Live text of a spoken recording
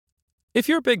If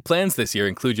your big plans this year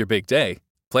include your big day,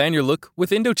 plan your look with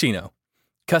Indochino.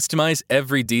 Customize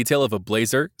every detail of a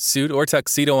blazer, suit, or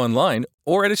tuxedo online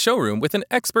or at a showroom with an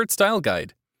expert style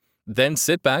guide. Then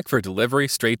sit back for delivery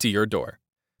straight to your door.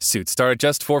 Suits start at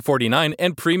just $449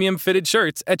 and premium fitted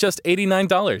shirts at just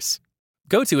 $89.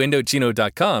 Go to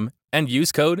Indochino.com and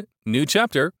use code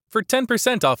NEWCHAPTER for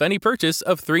 10% off any purchase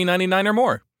of $399 or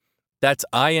more. That's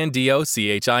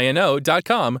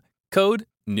INDOCHINO.com, code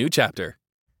NEWCHAPTER.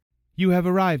 You have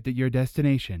arrived at your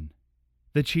destination,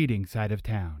 the cheating side of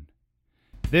town.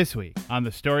 This week on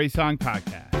the Story Song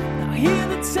Podcast. Now hear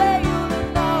the tale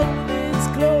of all its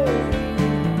glory.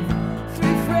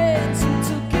 Three friends who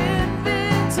took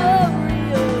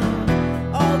inventory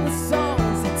of all the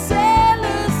songs that tell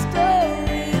a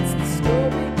story. It's the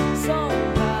Story Song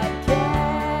Podcast.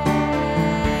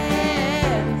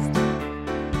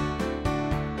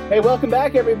 Hey, welcome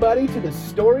back, everybody, to the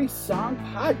Story Song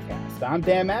Podcast. I'm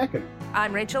Dan McInerney.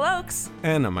 I'm Rachel Oakes.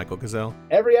 And I'm Michael Gazelle.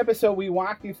 Every episode, we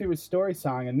walk you through a story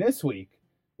song, and this week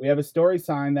we have a story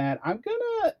song that I'm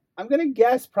gonna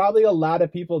guess probably a lot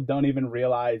of people don't even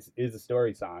realize is a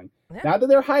story song. Yeah. Not that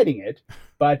they're hiding it,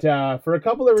 but for a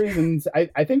couple of reasons.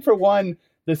 I think for one,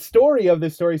 the story of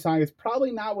this story song is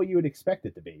probably not what you would expect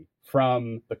it to be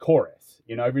from the chorus.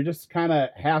 You know, if you're just kind of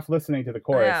half listening to the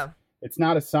chorus. Yeah. It's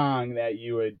not a song that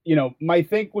you would, might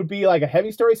think would be like a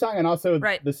heavy story song. And also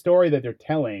the story that they're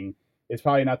telling is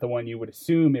probably not the one you would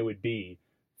assume it would be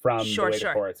from the way the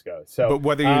chorus goes. So, but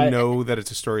whether you know that it's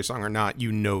a story song or not,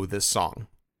 you know this song.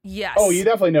 Yes. Oh, you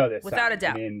definitely know this without song. a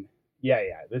doubt. I mean, yeah.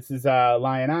 This is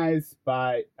Lyin Eyes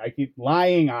by, I keep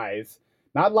Lying Eyes,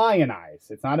 not Lion Eyes.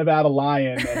 It's not about a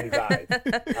lion and his eyes.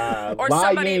 or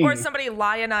somebody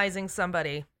lionizing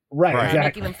somebody. Right. Exactly.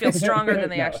 Making them feel stronger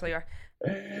than they actually are.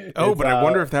 But I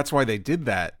wonder if that's why they did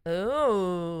that.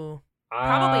 Ooh.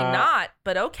 Probably not,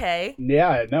 but okay.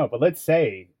 Yeah, no, but let's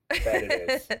say that it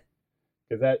is.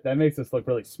 Because that makes us look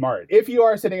really smart. If you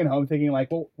are sitting at home thinking like,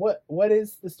 well, what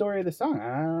is the story of the song?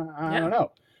 I don't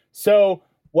know. So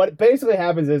what basically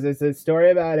happens is it's a story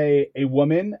about a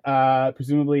woman,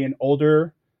 presumably an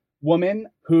older woman,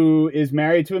 who is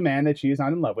married to a man that she is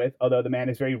not in love with, although the man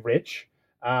is very rich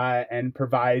and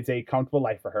provides a comfortable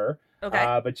life for her.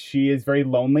 Okay. But she is very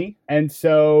lonely. And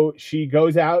so she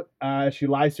goes out. She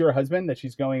lies to her husband that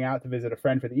she's going out to visit a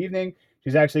friend for the evening.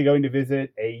 She's actually going to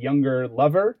visit a younger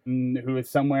lover who is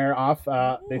somewhere off,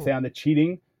 they say, on the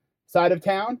cheating side of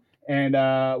town. And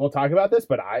we'll talk about this.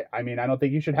 But I mean, I don't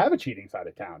think you should have a cheating side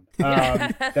of town.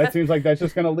 That seems like that's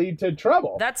just going to lead to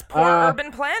trouble. That's poor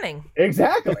urban planning.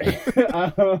 Exactly.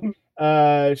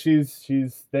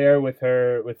 She's there with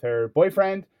her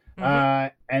boyfriend.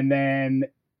 And then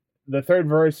the third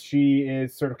verse, she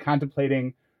is sort of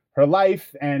contemplating her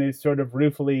life and is sort of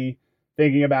ruefully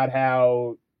thinking about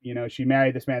how, she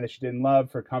married this man that she didn't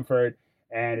love for comfort,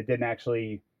 and it didn't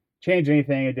actually change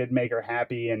anything. It didn't make her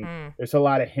happy. And there's a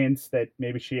lot of hints that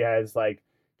maybe she has like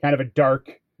kind of a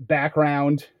dark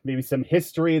background, maybe some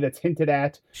history that's hinted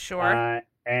at. Sure.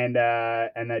 And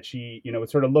that she,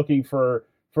 was sort of looking for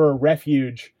a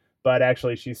refuge, but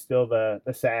actually she's still the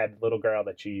sad little girl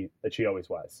that she always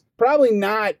was. Probably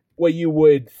not what you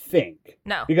would think.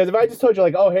 No. Because if I just told you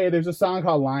like, oh, hey, there's a song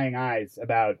called Lying Eyes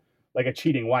about like a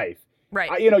cheating wife.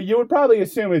 Right. You would probably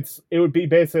assume it would be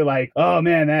basically like, oh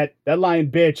man, that lying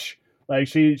bitch, like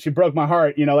she broke my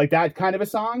heart, like that kind of a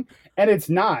song. And it's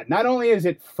not. Not only is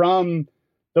it from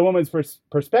the woman's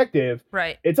perspective,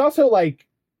 right, it's also like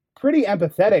pretty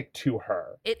empathetic to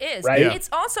her. It is. Right? Yeah. It's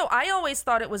also, I always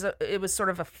thought it was sort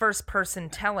of a first person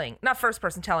telling, not first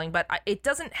person telling, but it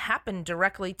doesn't happen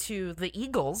directly to the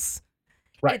Eagles.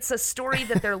 Right. It's a story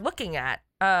that they're looking at.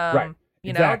 Right.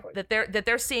 Exactly. that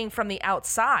they're seeing from the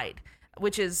outside,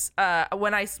 which is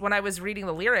when I was reading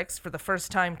the lyrics for the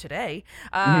first time today,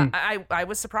 I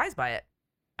was surprised by it.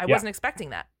 I wasn't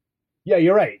expecting that. Yeah,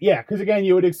 you're right. Yeah, because again,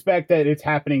 you would expect that it's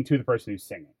happening to the person who's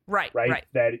singing. Right.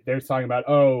 That they're talking about,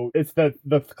 it's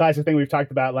the classic thing we've talked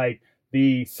about, like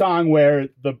the song where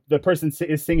the person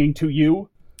is singing to you,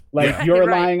 like your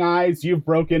lying eyes, you've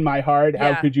broken my heart.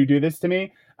 How could you do this to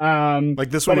me?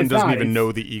 Like this woman doesn't even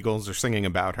know the Eagles are singing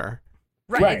about her.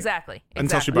 Right, exactly.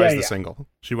 Until she buys the single.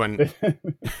 She went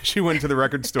to the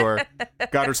record store,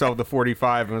 got herself the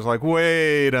 45 and was like,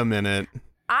 wait a minute.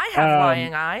 I have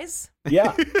lying eyes.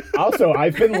 Yeah. Also,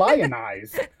 I've been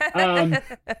lionized. And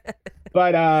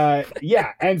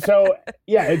so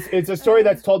it's a story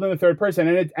that's told in the third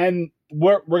person, and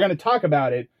we're going to talk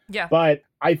about it. Yeah. But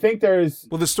I think there's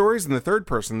the story's in the third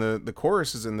person. The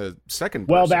chorus is in the second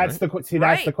person. Well, that's right? that's the question.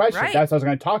 Right. That's what I was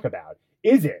going to talk about.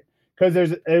 Is it?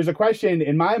 Because there's a question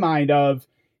in my mind of,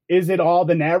 is it all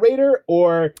the narrator,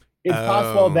 or it's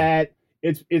possible that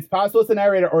it's possible it's the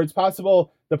narrator, or it's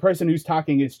possible the person who's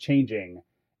talking is changing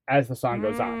as the song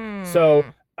goes on. So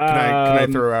can I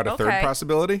throw out a third okay.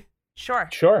 possibility? Sure.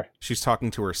 She's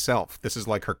talking to herself. This is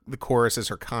like the chorus is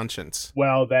her conscience.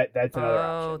 Well, that's another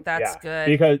option. Oh, that's good.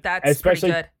 Because that's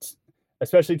especially pretty good.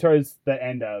 especially towards the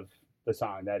end of the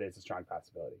song, that is a strong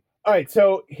possibility. All right,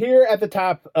 so here at the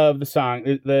top of the song,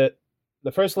 the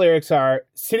first lyrics are,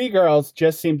 "City girls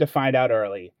just seem to find out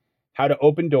early how to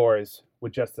open doors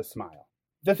with just a smile."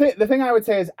 The thing I would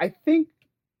say is, I think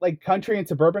like country and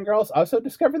suburban girls also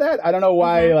discover that. I don't know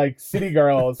why like city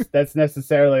girls, that's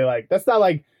necessarily like, that's not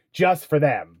like just for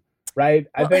them, right?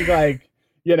 Well, I think like,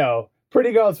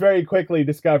 pretty girls very quickly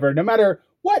discover, no matter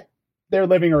what their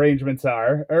living arrangements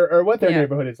are or what their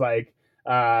neighborhood is like,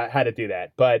 how to do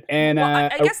that. But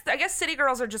I guess city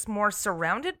girls are just more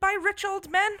surrounded by rich old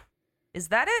men. Is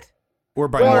that it? Or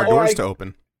by more doors to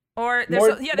open. Or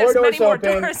there's many more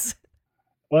doors.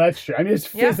 Well, that's true. I mean, just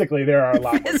physically, there are a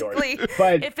lot more doors.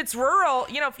 But if it's rural,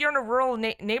 if you're in a rural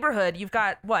neighborhood, you've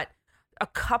got a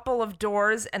couple of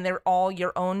doors, and they're all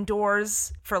your own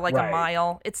doors for like a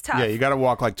mile. It's tough. Yeah, you got to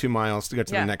walk like 2 miles to get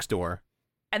to the next door.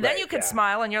 And then you can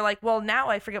smile, and you're like, well, now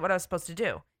I forget what I was supposed to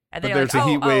do. And but there's a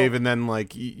heat wave, and then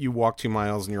like you walk 2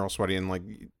 miles, and you're all sweaty, and like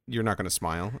you're not going to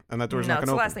smile, and that door's not going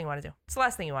to open. No, it's the last thing you want to do. It's the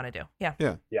last thing you want to do. Yeah.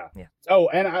 Oh,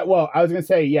 and I was going to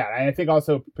say, and I think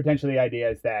also potentially the idea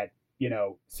is that,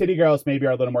 city girls maybe are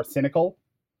a little more cynical.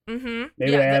 Mm-hmm.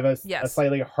 Maybe they have a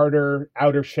slightly harder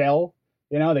outer shell.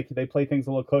 They play things a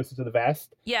little closer to the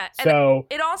vest. Yeah. So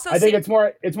it also I think it's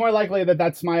more likely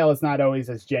that smile is not always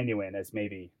as genuine as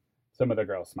maybe some of the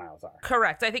girls' smiles are.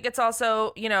 Correct. I think it's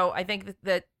also, I think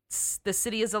that the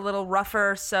city is a little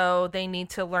rougher, so they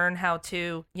need to learn how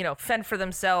to, fend for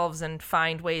themselves and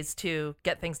find ways to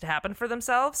get things to happen for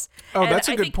themselves. Oh, that's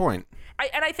a good point.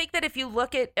 I think that if you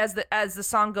look at as the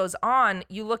song goes on,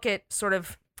 you look at sort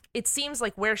of, it seems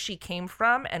like where she came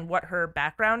from and what her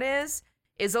background is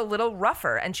a little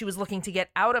rougher, and she was looking to get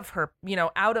out of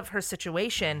her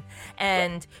situation,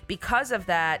 and because of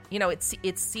that,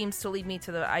 it seems to lead me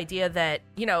to the idea that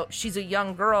she's a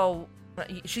young girl.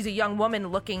 She's a young woman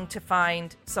looking to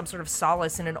find some sort of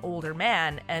solace in an older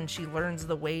man, and she learns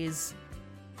the ways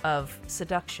of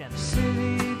seduction.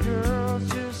 City girls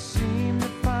just seem to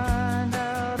find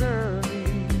out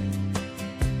early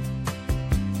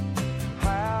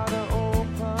how to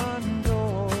open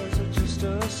doors with just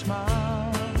a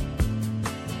smile.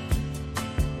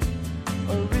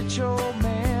 A rich old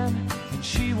man, and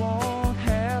she won't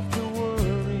have to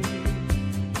worry.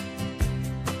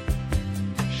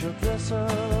 She'll dress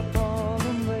up all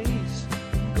in lace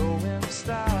and go in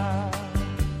style.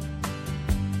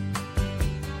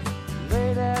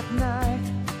 Late at night,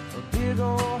 a big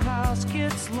old house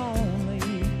gets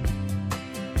lonely.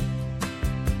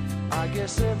 I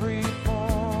guess every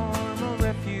form of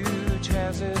refuge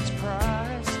has its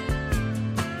price,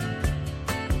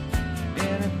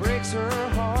 and it breaks her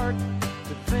heart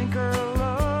to think her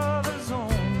love is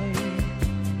only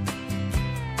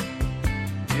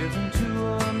given to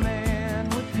a man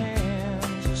with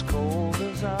hands as cold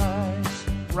as ice.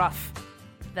 Rough.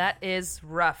 That is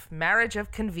rough. Marriage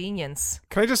of convenience.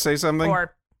 Can I just say something?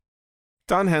 Or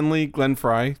Don Henley, Glenn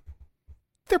Fry,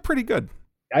 they're pretty good.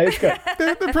 It's good.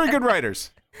 They're pretty good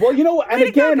writers. Well, and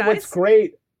again, go, what's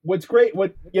great,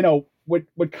 what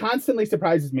constantly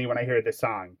surprises me when I hear this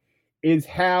song is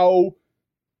how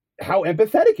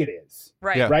empathetic it is.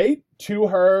 right. Yeah. Right? To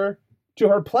her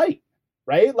plight.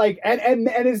 Right? Like and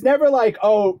it's never like,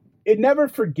 it never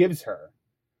forgives her,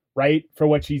 right, for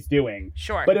what she's doing.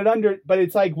 Sure. But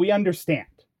it's like we understand.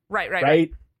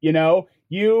 Right.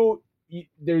 You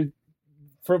there's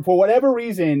for whatever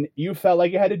reason you felt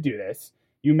like you had to do this.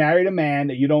 You married a man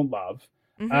that you don't love.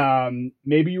 Mm-hmm.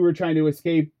 Maybe you were trying to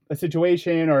escape a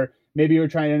situation, or maybe you were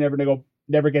trying to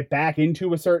never get back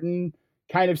into a certain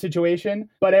kind of situation.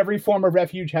 But every form of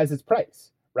refuge has its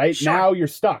price, right? Sure. Now you're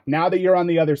stuck. Now that you're on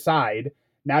the other side,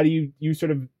 now you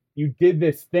did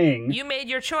this thing. You made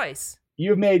your choice.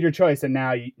 You've made your choice, and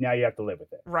now you have to live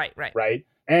with it. Right. Right.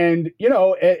 And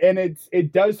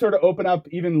it does sort of open up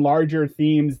even larger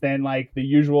themes than like the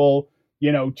usual,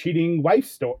 cheating wife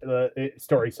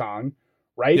story song,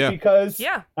 right? Yeah. Because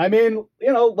I mean,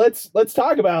 let's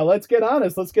talk about it. Let's get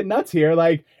honest. Let's get nuts here.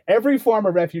 Like every form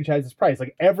of refuge has its price.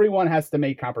 Like everyone has to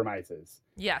make compromises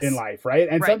in life, right?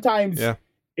 And sometimes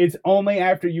it's only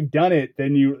after you've done it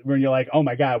when you're like, oh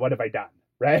my God, what have I done?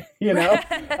 Right?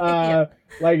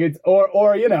 Like it's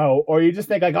or you just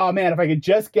think like, oh man, if I could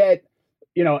just get,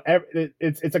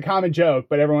 it's a common joke,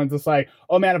 but everyone's just like,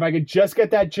 oh man, if I could just get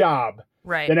that job,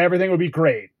 Right. then everything would be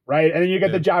great, right? And then you get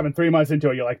Yeah. the job, and 3 months into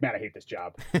it, you're like, man, I hate this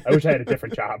job. I wish I had a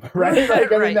different job, right?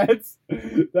 Like, I mean, that's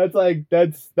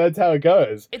how it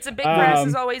goes. It's a big grass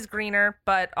is Um, always greener,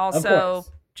 but Of also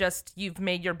course. just you've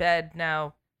made your bed,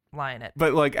 now lie in it.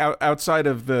 But like outside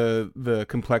of the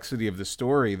complexity of the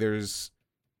story, there's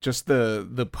just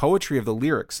the poetry of the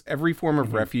lyrics. Every form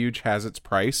of refuge has its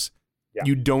price. Yeah.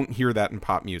 You don't hear that in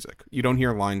pop music. You don't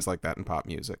hear lines like that in pop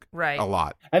music. Right. A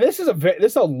lot. And this is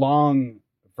a long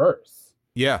verse,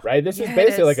 Yeah. right? This Yeah, is it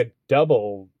basically is. like a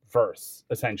double verse,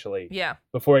 essentially, Yeah.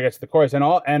 before it gets to the chorus. And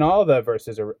all the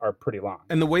verses are pretty long.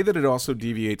 And the way that it also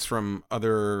deviates from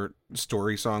other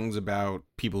story songs about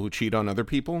people who cheat on other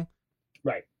people,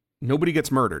 Right. nobody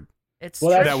gets murdered. It's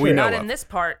Well, true. that's That we know Not of. in this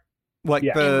part. Like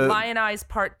Yeah. In the Lyin Eyes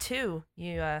Part 2,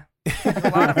 you have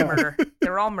a lot of murder.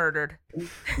 They're all murdered.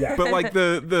 Yeah. but like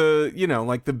the you know,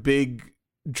 like the big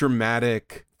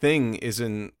dramatic thing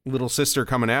isn't little sister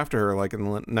coming after her like in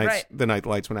Right. the night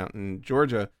lights went out in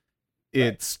Georgia.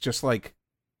 It's just like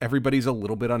everybody's a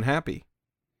little bit unhappy.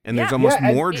 And there's Yeah. almost Yeah,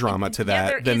 and more drama to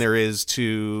yeah, that than there is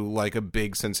to like a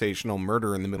big sensational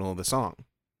murder in the middle of the song.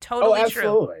 Totally Oh, true.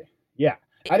 absolutely. Yeah.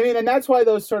 I mean, and that's why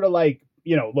those sort of like,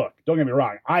 look, don't get me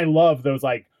wrong. I love those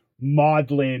like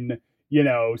maudlin,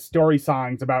 story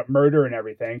songs about murder and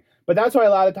everything. But that's why a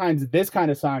lot of times this kind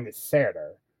of song is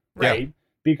sadder, right?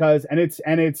 Because it's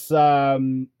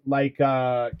like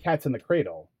Cats in the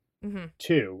Cradle Hmm.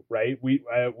 too, right?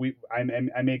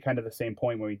 I made kind of the same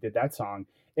point when we did that song.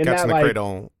 Cats in the like,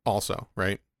 Cradle also,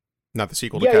 right? Not the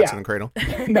sequel to Yeah, Cats yeah. in the Cradle.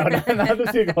 No, not the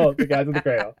sequel to Cats in the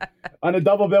Cradle. On a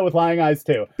double bill with Lying Eyes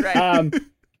too. Right.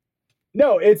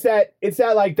 No, it's that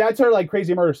like that sort of like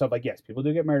crazy murder stuff. Like, yes, people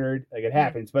do get murdered, like it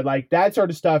happens, but like that sort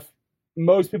of stuff,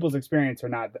 most people's experience are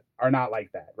not like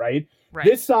that, right? Right.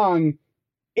 This song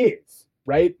is,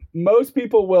 right? Most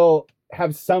people will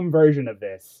have some version of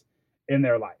this in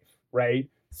their life, right?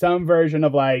 Some version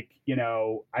of like,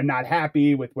 I'm not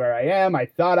happy with where I am. I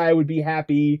thought I would be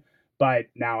happy, but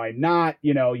now I'm not,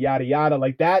 yada yada.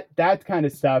 Like that kind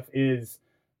of stuff is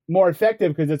more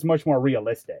effective because it's much more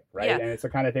realistic, right? Yeah. And it's the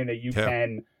kind of thing that you Yeah.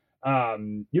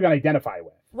 can identify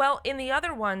with. Well, in the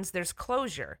other ones, there's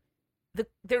closure.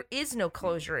 There is no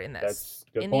closure in this. That's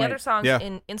a good in point. the other songs, Yeah.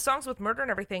 in songs with murder and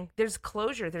everything, there's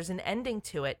closure. There's an ending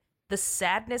to it. The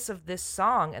sadness of this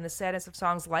song and the sadness of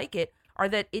songs like it are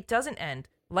that it doesn't end.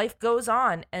 Life goes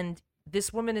on, and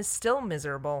this woman is still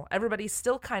miserable. Everybody's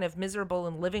still kind of miserable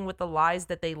and living with the lies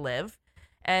that they live,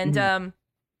 and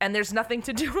and there's nothing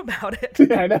to do about it.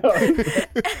 I know.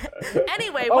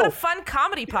 Anyway, what Oh. a fun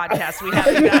comedy podcast we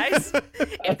have, you guys.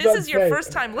 If this is your say.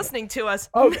 first time listening to us,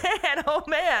 Oh. man, oh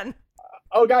man.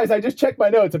 Oh, guys, I just checked my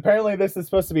notes. Apparently, this is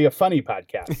supposed to be a funny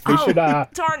podcast. We Oh, should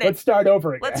darn it. let's start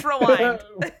over again. Let's rewind.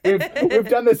 we've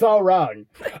done this all wrong.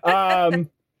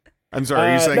 I'm sorry,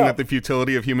 are you saying no. that the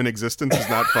futility of human existence is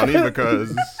not funny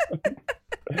because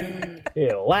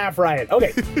Yeah, laugh riot.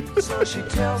 Okay. So she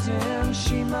tells him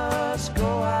she must go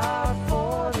out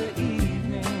for the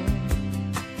evening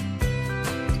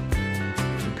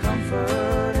to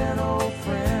comfort an old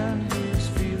friend who's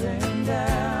feeling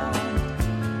down.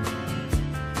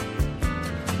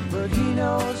 But he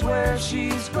knows where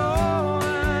she's going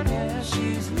and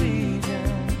she's leaving.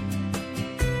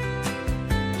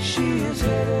 She is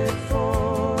headed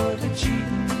for the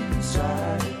cheating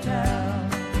side of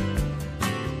town.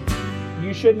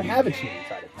 You shouldn't have a cheating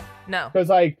side of town. No.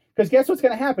 Because guess what's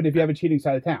going to happen if you have a cheating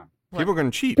side of town? people are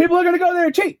going to cheat. People are going to go there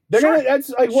and cheat. They're Sure. going to, that's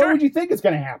like, what Sure. would you think is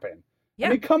going to happen? Yeah. I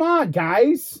mean, come on,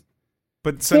 guys.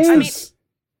 But since Think.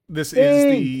 this is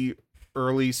Think. the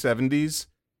early 70s,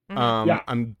 Mhm. Yeah.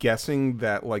 I'm guessing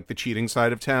that like the cheating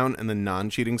side of town and the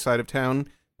non-cheating side of town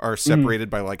are Mm-hmm. separated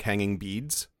by like hanging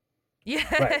beads.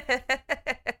 Yeah.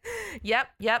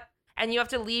 Yep. And you have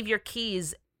to leave your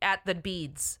keys at the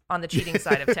beads on the cheating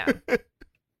side of town.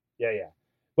 Yeah.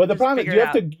 Well, the Just problem is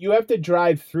figure it you have to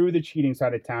drive through the cheating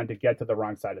side of town to get to the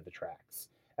wrong side of the tracks,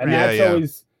 and Yeah,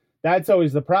 that's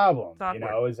always the problem. It's You awkward.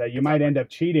 know, is that you It's might awkward. end up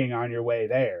cheating on your way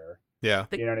there. Yeah.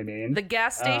 You know what I mean? The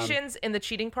gas stations in the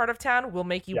cheating part of town will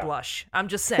make you Yeah. blush. I'm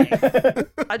just saying.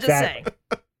 I'm just saying.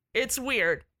 It's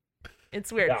weird.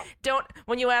 It's weird. Yeah. Don't,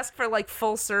 when you ask for like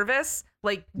full service,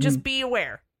 like just be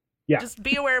aware. Yeah. Just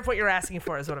be aware of what you're asking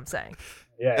for is what I'm saying.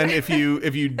 Yeah. And if you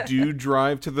do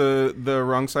drive to the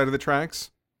wrong side of the tracks,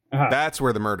 Uh-huh. that's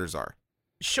where the murders are.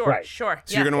 Sure, Right. sure.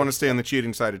 So you're going to want to stay on the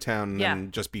cheating side of town Yeah.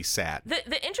 and just be sad.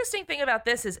 The interesting thing about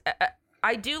this is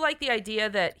I do like the idea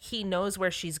that he knows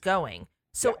where she's going.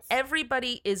 So Yes.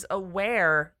 everybody is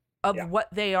aware of Yeah. what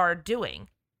they are doing.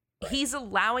 He's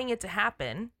allowing it to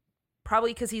happen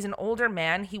probably because he's an older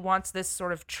man, he wants this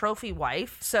sort of trophy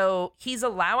wife. So he's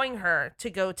allowing her to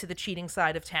go to the cheating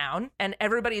side of town, and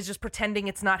everybody is just pretending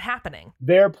it's not happening.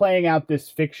 They're playing out this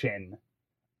fiction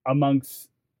amongst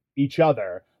each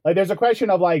other. Like, there's a question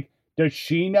of, like, does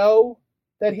she know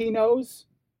that he knows?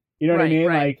 You know what I mean?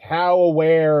 Right. Like, how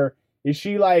aware is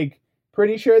she? Like,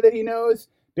 pretty sure that he knows?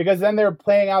 Because then they're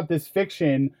playing out this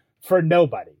fiction for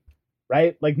nobody,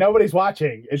 right? Like, nobody's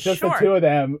watching. It's just the two of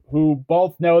them who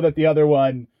both know that the other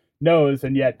one knows,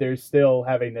 and yet they're still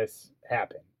having this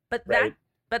happen. But right?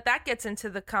 that gets into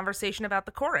the conversation about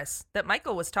the chorus that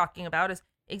Michael was talking about, is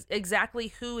exactly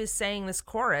who is saying this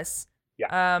chorus.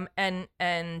 Yeah.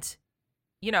 And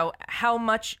you know, how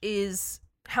much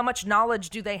knowledge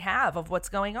do they have of what's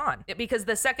going on? Because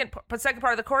the second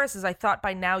part of the chorus is, I thought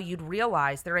by now you'd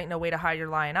realize there ain't no way to hide your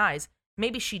lying eyes.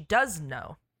 Maybe she does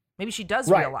know. Maybe she does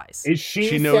realize. Is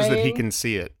she knows that he can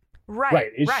see it.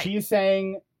 Right. Is she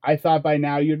saying, I thought by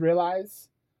now you'd realize?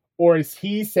 Or is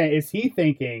he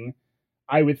thinking,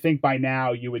 I would think by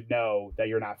now you would know that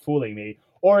you're not fooling me?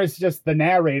 Or is just the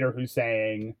narrator who's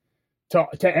saying to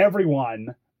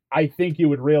everyone, I think you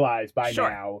would realize by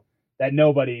now that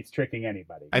nobody's tricking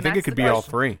anybody. I think it could be all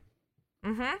three.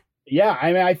 Mm-hmm. Yeah,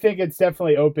 I mean, I think it's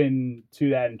definitely open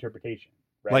to that interpretation.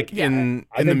 Right? Like in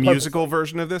the musical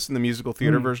version of this, in the musical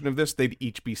theater version of this, they'd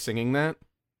each be singing that.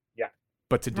 Yeah.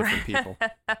 But to different people.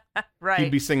 Right.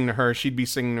 He'd be singing to her, she'd be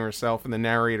singing to herself, and the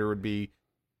narrator would be,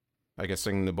 I guess,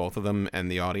 singing to both of them and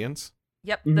the audience.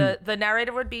 Yep. Mm-hmm. The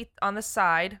narrator would be on the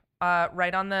side,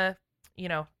 right on the,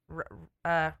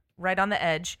 right on the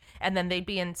edge, and then they'd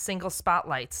be in single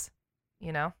spotlights.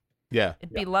 You know? Yeah.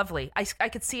 It'd be lovely. I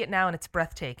could see it now, and it's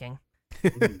breathtaking.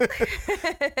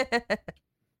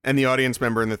 And the audience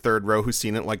member in the third row who's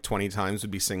seen it like 20 times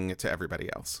would be singing it to everybody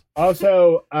else.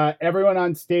 Also, everyone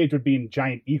on stage would be in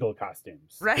giant eagle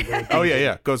costumes. Right. Oh,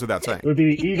 yeah. Goes without saying. It would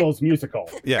be the Eagles musical.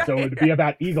 Yeah. So it would be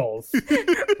about eagles.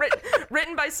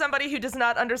 Written by somebody who does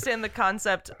not understand the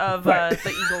concept of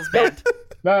the Eagles band.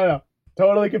 No.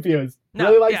 Totally confused.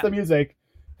 Really likes the music.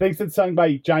 Thinks it's sung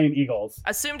by giant eagles.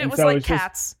 Assumed it was like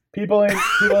Cats. People in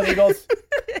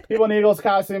Eagles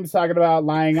costumes talking about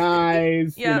lying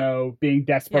eyes, being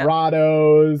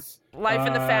desperados. Life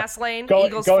in the fast lane.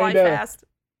 Eagles fly fast.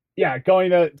 Yeah, going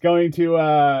to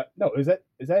no, is that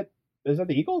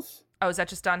the Eagles? Oh, is that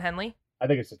just Don Henley? I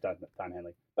think it's just Don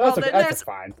Henley. That's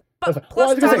fine. But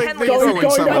plus Don Henley going to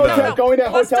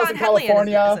hotels Don in Henley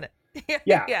California. Isn't it?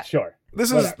 Yeah, sure.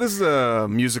 This is a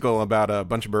musical about a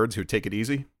bunch of birds who take it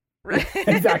easy.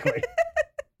 Exactly.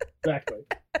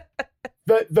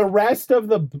 The rest of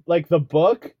the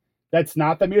book that's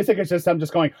not the music, it's just I'm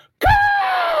just going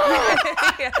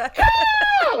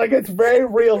like it's very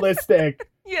realistic.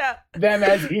 Yeah. Them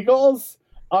as eagles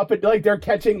up at they're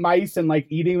catching mice and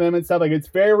eating them and stuff. Like it's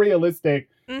very realistic,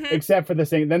 except for the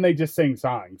sing. Then they just sing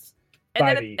songs.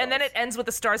 And then it ends with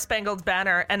a Star-Spangled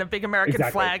Banner and a big American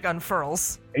flag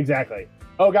unfurls. Exactly.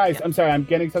 Oh, guys, I'm sorry. I'm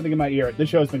getting something in my ear. The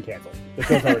show's been canceled. The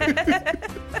show's already been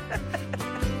canceled.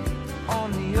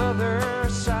 On the other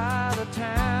side of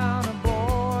town, a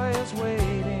boy is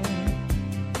waiting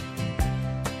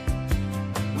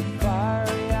with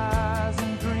fiery eyes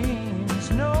and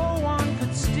dreams no one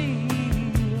could steal.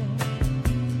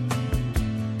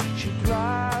 She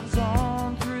drives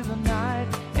on through the night,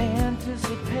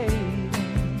 anticipating,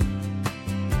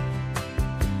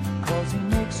 'cause he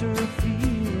makes her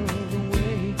feel the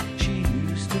way she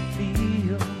used to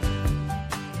feel.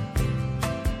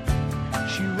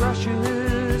 She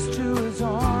rushes to his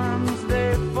arms,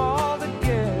 they fall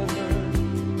together.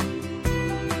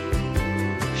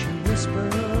 She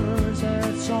whispers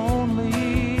it's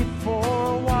only for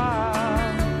a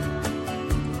while.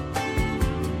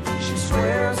 She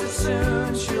swears that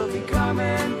soon she'll be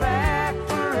coming back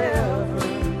forever.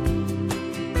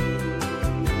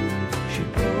 She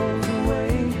goes away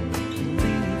and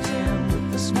leaves him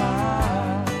with a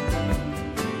smile.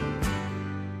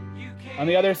 On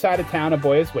the other side of town, a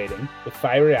boy is waiting with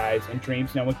fiery eyes and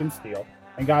dreams no one can steal.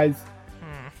 And guys,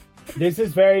 this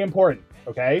is very important,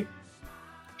 okay?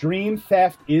 Dream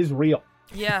theft is real.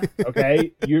 Yeah.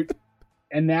 Okay?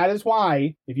 And that is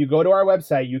why, if you go to our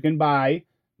website, you can buy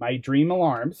my dream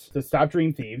alarms to stop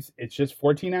dream thieves. It's just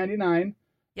 $14.99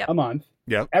 a month.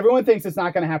 Yep. Everyone thinks it's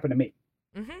not going to happen to me,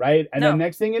 right? And then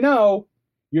next thing you know,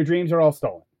 your dreams are all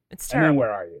stolen. It's terrible. And then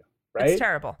where are you, right? It's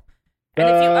terrible.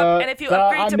 And if you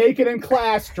upgrade I'm to making in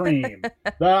class dream,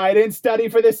 I didn't study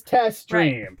for this test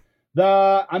dream,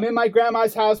 I'm in my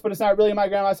grandma's house, but it's not really my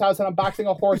grandma's house, and I'm boxing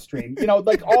a horse dream. All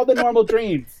the normal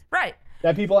dreams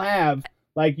that people have,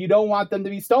 you don't want them to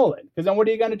be stolen, because then what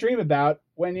are you going to dream about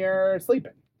when you're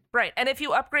sleeping? Right. And if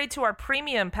you upgrade to our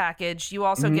premium package, you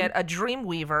also get a dream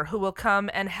weaver who will come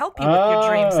and help you with your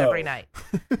dreams every night.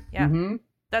 Yeah.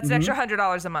 That's an extra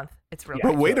 $100 a month. It's real.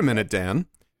 But wait a minute, Dan.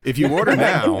 If you order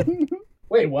now,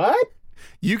 Wait, what?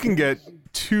 you can get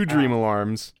 2 dream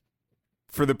alarms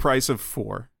for the price of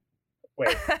 4.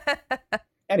 Wait.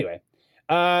 Anyway,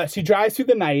 she drives through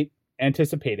the night,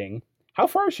 anticipating. How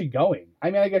far is she going?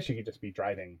 I mean, I guess she could just be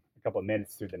driving a couple of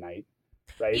minutes through the night,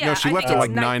 right? Yeah, No, she I left think at like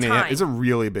it's 9 a.m. nighttime. It's a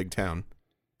really big town.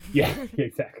 Yeah,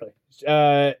 exactly.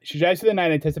 She drives through the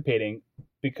night, anticipating,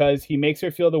 because he makes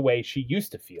her feel the way she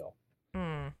used to feel.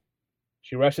 Mm.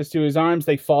 She rushes to his arms.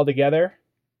 They fall together.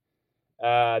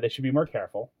 They should be more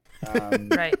careful.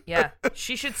 Right. Yeah.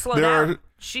 She should slow There down. are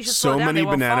She should so slow down. many They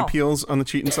won't banana fall. peels on the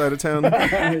cheating side of town.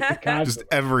 Just Constantly.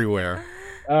 everywhere.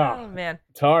 Oh, man.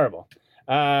 It's horrible.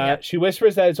 She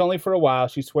whispers that it's only for a while.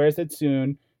 She swears that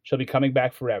soon she'll be coming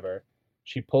back forever.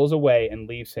 She pulls away and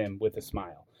leaves him with a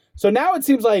smile. So now it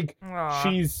seems like Aw.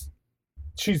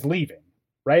 she's leaving,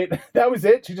 right? That was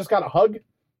it. She just got a hug,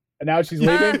 and now she's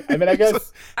leaving. I mean, I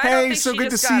guess I don't Hey, think so she good to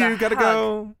just see got a you. Gotta hug.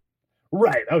 go.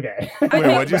 right. Okay. Wait, think-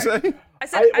 what'd you say? I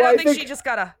said, I- I, well, don't I think think- she just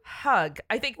got a hug.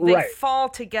 I think they Right. fall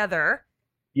together,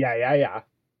 Yeah.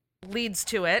 leads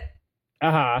to it.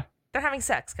 Uh huh. They're having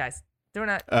sex, guys. They're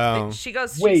not. Oh. She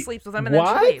goes, she Wait, sleeps with him, and then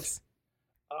what? she leaves.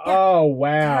 Oh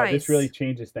wow, Guys. this really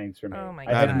changes things for me. Oh, my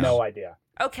I had goodness. no idea.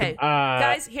 Okay, Guys,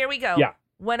 guys, here we go. yeah.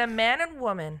 When a man and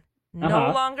woman no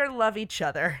Uh-huh. longer love each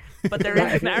other, but they're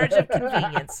in a marriage of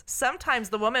convenience, sometimes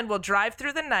the woman will drive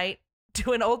through the night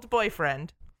to an old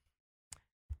boyfriend,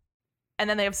 and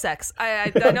then they have sex.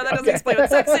 I know that doesn't explain what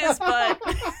sex is, but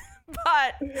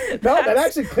No, that that's-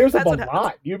 actually clears up that's a what happens.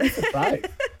 lot. You'd be surprised.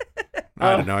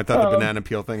 I don't know. I thought the banana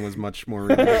peel thing was much more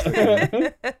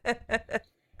realistic.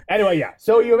 Anyway, yeah.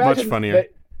 So you imagine Much funnier. that-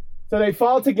 so they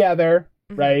fall together,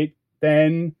 Mhm. right?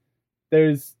 Then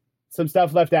there's some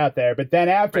stuff left out there, but then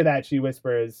after that, she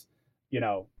whispers,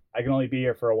 I can only be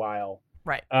here for a while.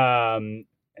 Right. And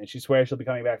she swears she'll be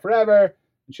coming back forever,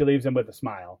 and she leaves him with a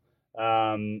smile.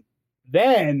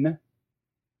 Then, do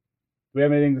we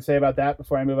have anything to say about that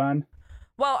before I move on?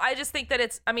 Well, I just think that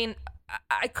it's. I mean,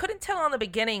 I couldn't tell in the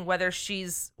beginning whether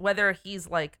he's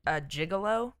like a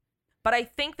gigolo, but I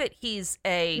think that he's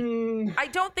a. Mm, I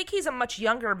don't think he's a much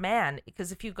younger man,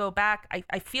 because if you go back,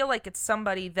 I feel like it's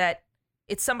somebody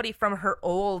from her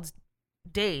old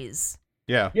days.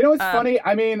 Yeah. You know what's Um, funny?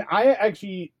 I mean, I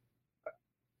actually,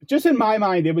 just in my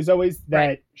mind, it was always that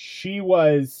Right. she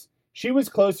was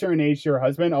closer in age to her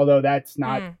husband, although that's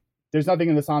not. Mm. There's nothing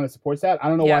in the song that supports that. I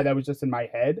don't know Yeah. why that was just in my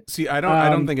head. See, I don't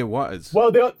Um, think it was.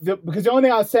 Well, because the only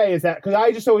thing I'll say is that because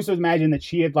I just always imagined that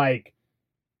she had like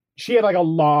a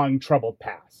long troubled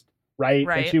past, right?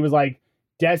 Right. And she was like,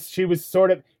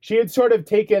 she had sort of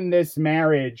taken this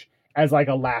marriage as like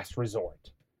a last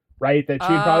resort, right? That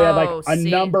she had probably had Oh, like a see.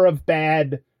 number of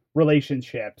bad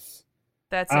relationships.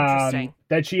 That's interesting.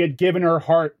 That she had given her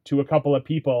heart to a couple of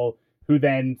people who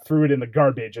then threw it in the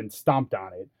garbage and stomped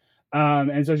on it.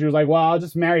 And so she was like, well, I'll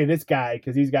just marry this guy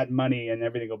because he's got money and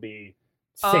everything will be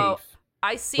safe. Oh,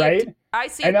 I see right? it. I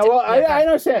see And it. well, Yeah, I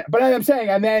understand, but I'm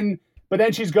saying, but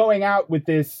then she's going out with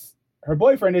her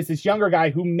boyfriend is this younger guy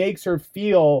who makes her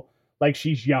feel like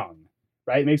she's young,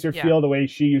 right? Makes her Yeah. feel the way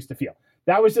she used to feel.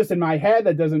 That was just in my head.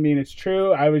 That doesn't mean it's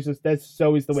true. That's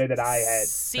always the way that I had.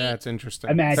 See, That's interesting.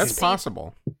 Imagine. That's See-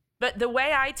 possible. but the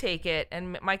way I take it,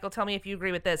 and Michael, tell me if you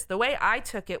agree with this. The way I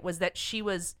took it was that she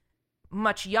was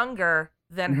much younger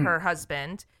than Mhm. her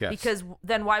husband, Yes. because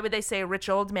then why would they say a rich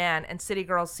old man? And city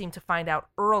girls seem to find out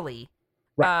early.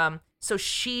 Right. So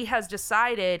she has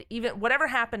decided, even whatever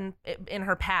happened in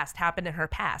her past,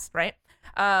 right?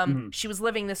 Mhm. She was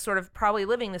probably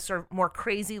living this sort of more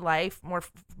crazy life,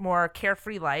 more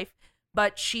carefree life,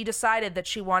 but she decided that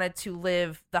she wanted to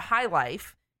live the high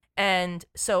life. And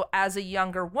so as a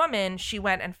younger woman, she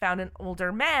went and found an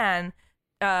older man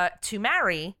to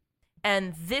marry.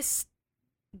 And this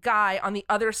guy on the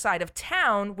other side of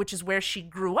town, which is where she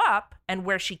grew up and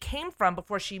where she came from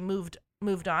before she moved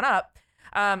on up,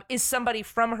 is somebody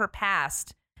from her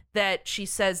past that she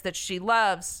says that she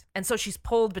loves. And so she's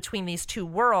pulled between these two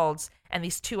worlds and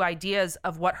these two ideas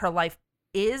of what her life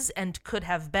is and could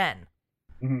have been.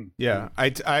 Mhm. Yeah, I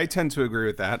tend to agree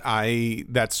with that.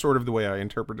 That's sort of the way I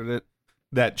interpreted it.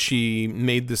 That she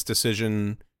made this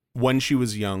decision when she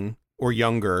was young or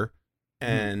younger,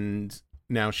 and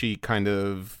now she kind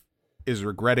of is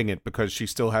regretting it because she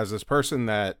still has this person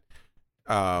that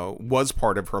was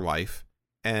part of her life.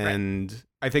 And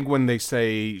I think when they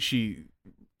say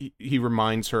he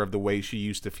reminds her of the way she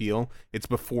used to feel, it's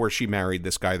before she married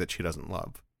this guy that she doesn't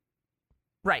love.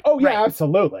 Right. Oh yeah, right.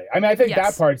 absolutely. I mean, I think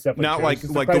Yes. that part's definitely Not true. like It's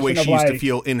just a like the way question she of, used to like-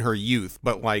 feel in her youth,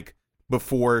 but like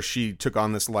before she took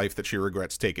on this life that she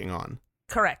regrets taking on.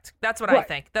 Correct. That's what I Right.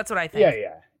 think. That's what I think.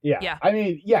 Yeah. I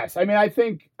mean, yes. I mean, I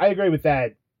think I agree with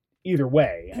that either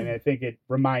way. I mean, I think it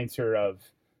reminds her of,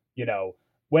 you know,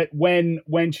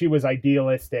 when she was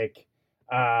idealistic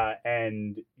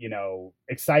and, you know,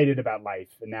 excited about life,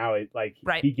 and now it like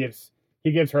Right. he gives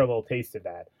her a little taste of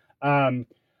that.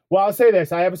 Well, I'll say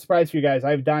this: I have a surprise for you guys.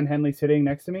 I have Don Henley sitting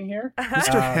next to me here.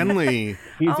 Mr. Henley.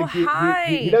 Oh, hi.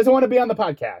 He doesn't want to be on the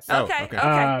podcast. Oh, Okay. okay.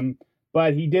 Okay.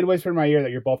 But he did whisper in my ear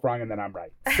that you're both wrong and that I'm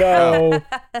right. So,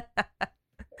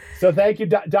 so thank you,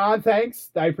 Don. Thanks,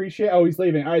 I appreciate. Oh, he's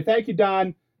leaving. All right, thank you,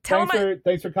 Don. Tell him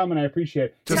Thanks for coming. I appreciate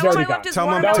it. Just He's Tell him I already gone. left his Tell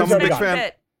him warm I'm- tell him I'm a milk big fan.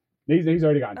 bit. He's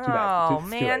already gone. Too bad. Oh It's too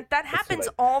man, late. that It's too happens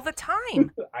late. all the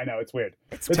time. I know it's weird.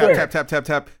 It's It's Tap, weird. tap, tap, tap,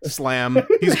 tap. Slam.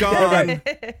 He's gone.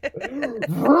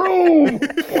 Vroom!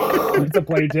 It's a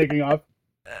plane taking off.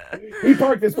 He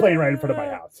parked this plane right in front of my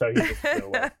house, so he just flew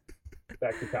away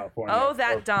back to California. Oh,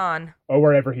 that Don. or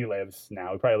wherever he lives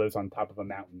now. He probably lives on top of a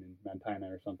mountain in Montana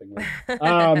or something.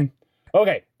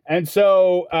 Okay, and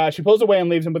so she pulls away and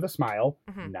leaves him with a smile.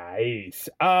 Mhm. Nice.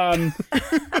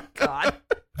 God.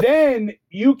 Then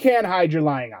you can't hide your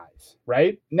lying eyes,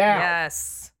 right? Now,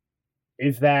 Yes.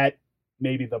 is that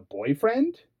maybe the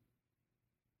boyfriend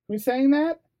who's saying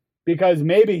that? Because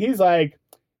maybe he's like,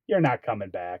 "You're not coming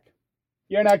back.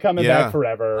 You're not coming Yeah. back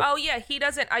forever." Oh yeah, he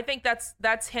doesn't. I think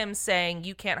that's him saying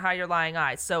you can't hide your lying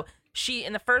eyes. So she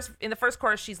in the first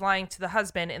chorus she's lying to the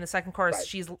husband. In the second chorus Right.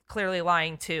 she's clearly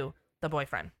lying to the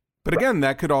boyfriend. But again,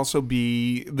 that could also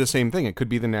be the same thing. It could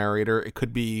be the narrator. It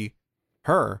could be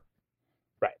her.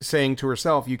 Right. Saying to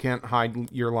herself, you can't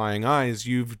hide your lying eyes.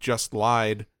 You've just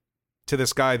lied to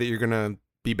this guy that you're going to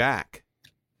be back.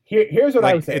 Here's what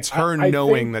I would Like, say. it's her I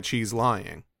knowing think- that she's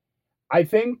lying. I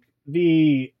think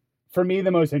for me, the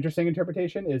most interesting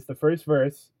interpretation is the first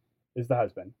verse is the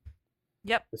husband.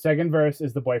 Yep. The second verse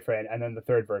is the boyfriend, and then the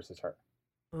third verse is her.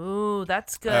 Ooh,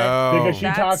 that's good. Oh. Because she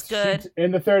That's talks good. in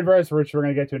the third verse, which we're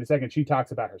going to get to in a second. She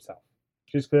talks about herself.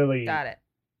 She's clearly Got it.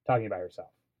 talking about herself.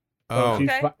 So Oh, she's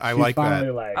Okay. I she's like that.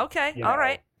 finally like, Okay. you All know,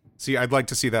 right. see, I'd like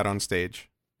to see that on stage.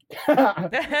 "Caw!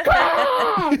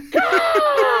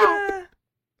 Caw!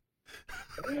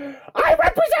 I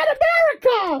represent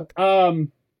America.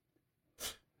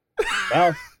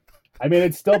 Well, I mean,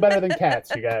 it's still better than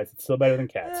Cats, you guys. It's still better than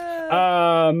Cats.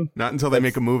 Not until they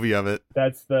make a movie of it.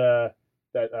 That's that.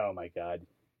 Oh my god.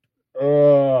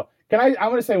 I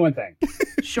want to say one thing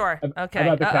Sure. Okay.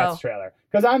 about the Uh-oh. Cats trailer,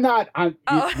 because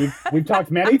Oh. we've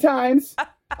talked many times.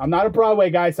 I'm not a Broadway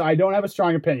guy, so I don't have a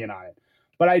strong opinion on it.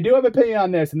 But I do have an opinion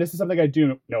on this, and this is something I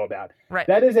do know about. Right.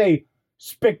 That is a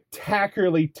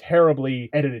spectacularly, terribly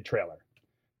edited trailer,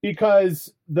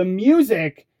 because the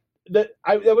music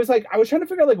I was trying to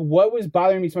figure out like what was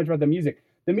bothering me so much about the music.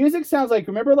 The music sounds like,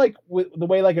 remember like the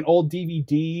way like an old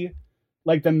DVD,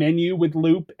 like the menu would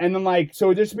loop, and then like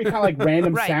so it just be kind of like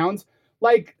random Right. sounds,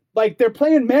 like they're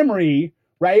playing Memory,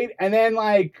 right? And then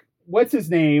like what's his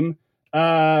name,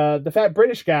 the fat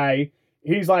British guy.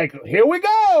 He's like, here we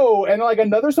go. And like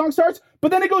another song starts,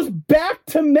 but then it goes back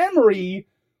to Memory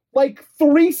like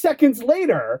 3 seconds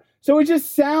later. So it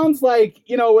just sounds like,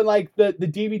 you know, when like the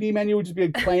DVD menu would just be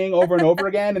like playing over and over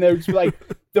again. And there would just be like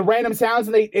the random sounds,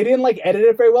 and they didn't like edit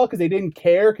it very well because they didn't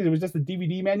care, because it was just the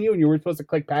DVD menu and you were supposed to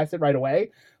click past it right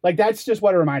away. Like that's just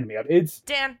what it reminded me of.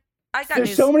 Dan, I got There's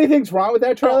news. so many things wrong with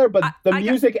that trailer, but the I got-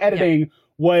 music editing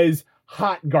was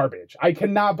hot garbage. I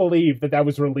cannot believe that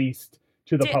was released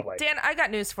to the public. Dan, I got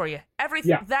news for you.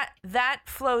 Everything Yeah. that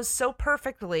flows so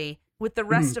perfectly with the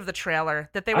rest of the trailer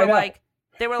that they I were know. like,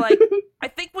 I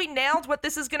think we nailed what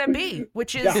this is going to be,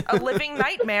 which is a living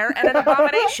nightmare and an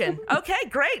abomination. Okay,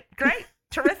 great,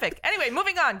 terrific. Anyway,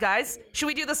 moving on, guys. Should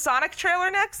we do the Sonic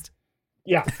trailer next?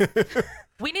 Yeah.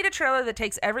 We need a trailer that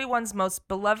takes everyone's most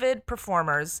beloved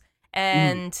performers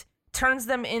and turns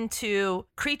them into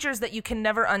creatures that you can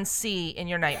never unsee in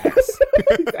your nightmares.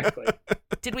 Exactly.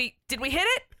 Did we hit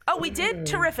it? Oh, we did.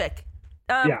 Terrific.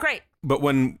 Yeah. Great. But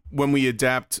when we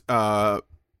adapt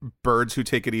Birds Who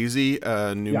Take It Easy,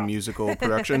 a new Yeah. musical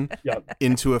production, Yep.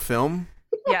 into a film,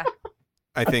 Yeah.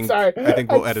 I think sorry.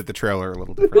 we'll edit the trailer a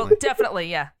little Well, differently. definitely.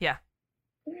 Yeah.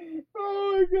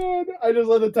 Oh my god. I just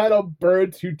love the title,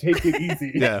 Birds Who Take It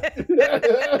Easy. Yeah.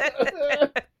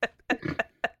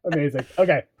 Amazing.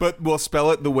 Okay. But we'll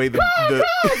spell it the way the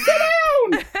Sit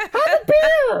down! Have a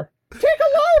beer! Take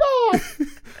a load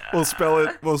off! we'll spell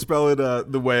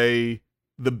it the way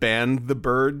the band The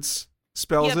Birds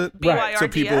spells Yep, it. B-Y-R-D-S. So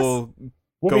people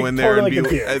We'll go be in there totally and be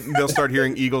confused. and they'll start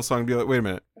hearing Eagle Song and be like, wait a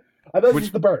minute, I thought this which-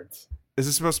 was the Birds. is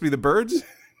this supposed to be the Birds?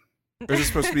 Or is it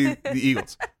supposed to be the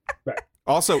Eagles? Right.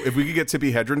 Also, if we could get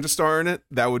Tippi Hedren to star in it,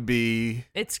 that would be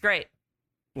It's great.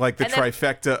 like the And then-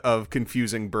 trifecta of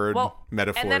confusing bird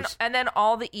metaphors. And then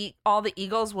all the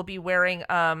Eagles will be wearing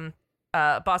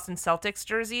Boston Celtics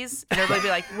jerseys, and everybody will be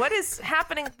like, "What is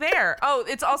happening there?" Oh,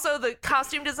 it's also the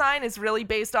costume design is really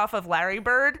based off of Larry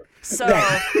Bird. So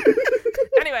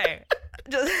anyway,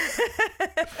 just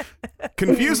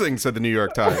Confusing, said the New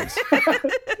York Times.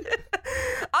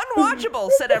 unwatchable,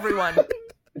 said everyone.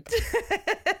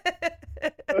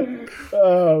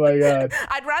 Oh my god.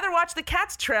 I'd rather watch the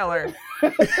Cats trailer.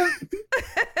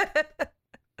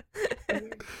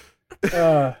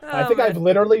 I think I've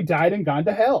literally died and gone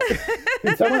to hell.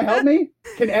 Can someone help me?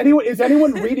 Is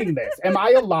anyone reading this? Am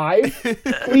I alive?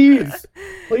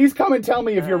 Please come and tell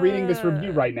me if you're reading this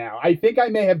review right now. I think I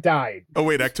may have died. Oh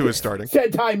wait, Act 2 is starting.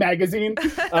 Said Time Magazine.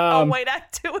 Oh wait,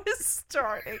 Act 2 is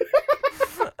starting.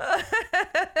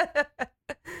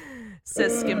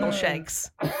 Says Skimble Shanks.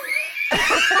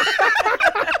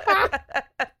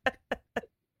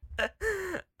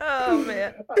 Oh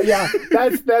man. Yeah,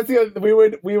 that's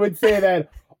the we would say that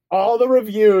all the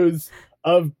reviews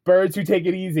of Birds Who Take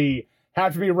It Easy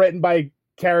have to be written by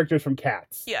characters from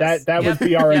Cats. Yes. That would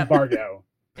be our embargo.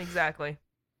 Exactly.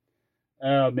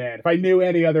 Oh man, if I knew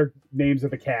any other names of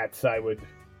the cats, I would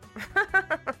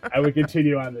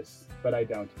continue on this, but I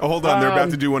don't. Oh, hold on. They're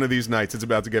about to do one of these nights. It's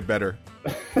about to get better.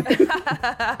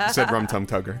 Said Rum Tum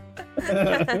Tugger.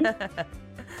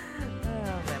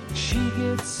 She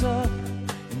gets up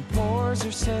and pours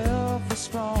herself a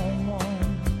strong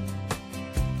one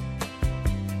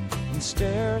and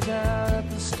stares out at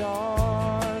the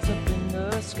stars up in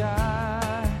the sky.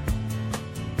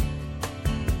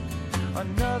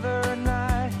 Another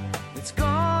night, it's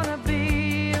gonna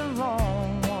be a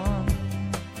long one.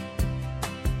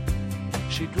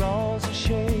 She draws a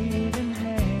shade and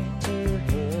hangs her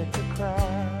head to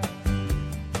cry.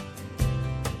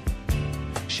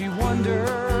 She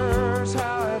wonders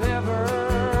how it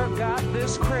ever got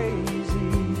this crazy.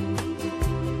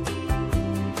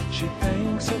 She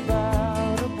thinks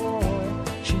about a boy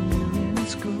she knew in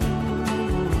school.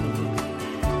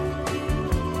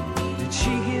 Did she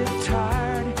get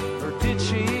tired or did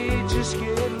she just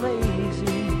get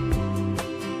lazy?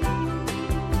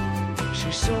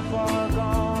 She's so far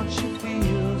gone, she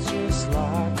feels just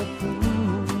like a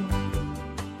fool.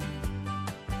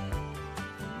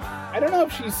 I don't know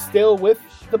if she's still with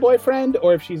the boyfriend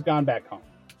or if she's gone back home.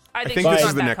 I I think think she's this gone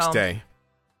is the back next home. day.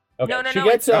 Okay, No, she it's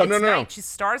gets up. no, no. night. She's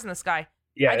stars in the sky.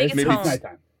 Yeah, I think it's it's maybe home.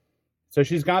 nighttime. So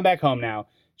she's gone back home now.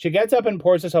 She gets up and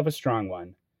pours herself a strong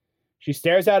one. She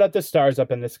stares out at the stars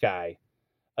up in the sky.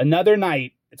 Another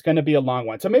night, it's going to be a long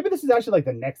one. So maybe this is actually like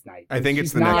the next night. I think it's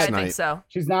She's the not- next I night. think so.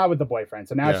 She's not with the boyfriend.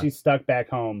 So now Yeah. she's stuck back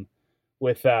home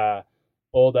with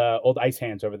old ice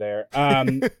hands over there.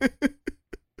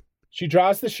 She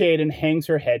draws the shade and hangs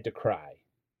her head to cry.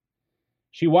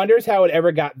 She wonders how it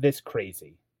ever got this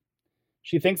crazy.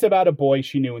 She thinks about a boy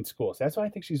she knew in school. So that's why I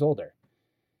think she's older.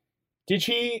 Did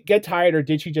she get tired or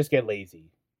did she just get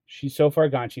lazy? She's so far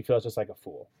gone, she feels just like a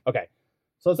fool. Okay.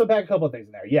 So let's unpack a couple of things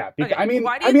in there. Yeah. Okay, I mean,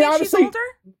 why do you think obviously, she's older?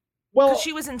 well, Because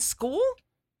she was in school?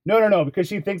 no, because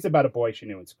she thinks about a boy she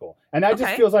knew in school. And that just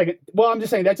Okay. feels like, I'm just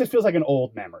saying, that just feels like an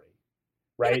old memory.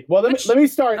 Right? Yeah, well, let me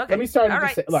start. okay. Let me start and All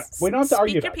just right. say, look, we don't have to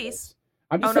argue Speak your about piece. this.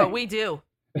 I'm Oh just no, saying. we do.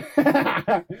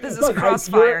 This This is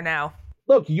crossfire now.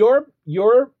 Look, your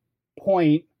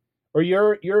point or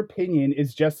your opinion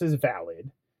is just as valid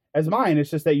as mine.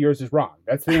 It's just that yours is wrong.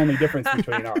 That's the only difference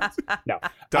between ours. No.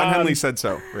 Don Henley said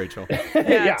so, Rachel. Yeah,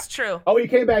 Yeah. it's true. Oh, he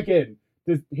came back in.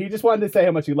 He just wanted to say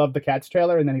how much he loved the Cats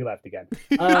trailer, and then he left again.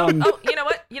 Oh, you know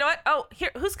what? Oh,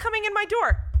 here, who's coming in my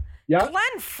door? Yeah.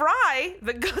 Glenn Fry,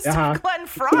 the ghost Uh-huh. of Glenn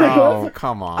Fry. Oh,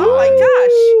 come on. Oh my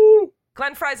gosh.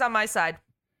 Glenn Fry's on my side.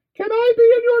 Can I be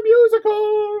in your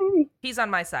musical? He's on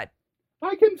my side.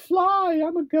 I can fly.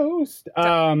 I'm a ghost.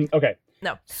 Okay.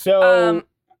 No. So.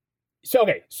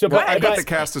 Okay. So, Go Well, ahead. I got but- the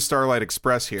cast of Starlight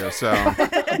Express here, so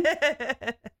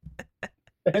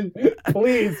and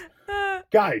please,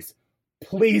 guys,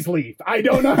 please leave. I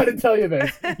don't know how to tell you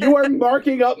this. You are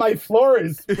marking up my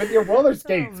floors with your roller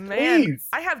skates. Oh, man. Please.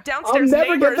 I have I'll downstairs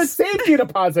never get the neighbors. safety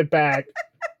deposit back.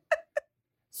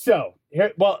 So,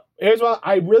 here's what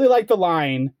I really like the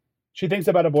line. She thinks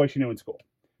about a boy she knew in school.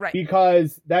 Right.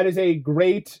 Because that is a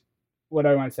great, what do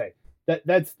I want to say?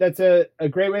 That's a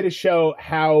great way to show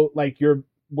how, like,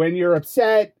 when you're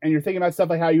upset and you're thinking about stuff,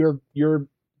 like how your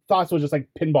thoughts will just like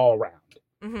pinball around.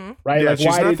 Mm-hmm. Right? yeah, Like, she's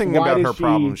why not did- thinking why about did her she-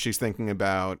 problems. She's thinking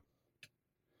about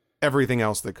everything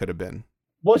else that could have been.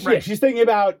 Well, Right. she's thinking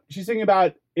about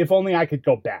if only I could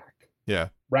go back. Yeah.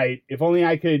 right? If only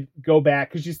I could go back,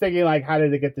 because she's thinking like, how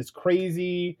did it get this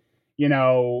crazy? You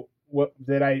know, what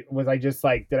did I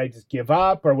just give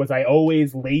up, or was I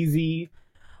always lazy?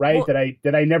 Right? Well-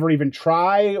 Did I never even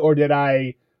try, or did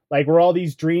I were all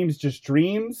these dreams just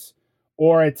dreams?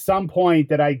 Or at some point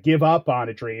did I give up on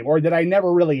a dream, or did I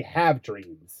never really have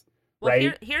dreams? Well,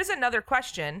 right? here's another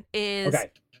question: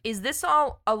 Okay. Is this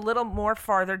all a little more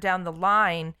farther down the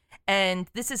line? And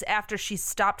this is after she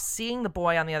stopped seeing the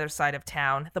boy on the other side of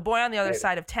town. The boy on the other Maybe.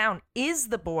 side of town is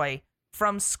the boy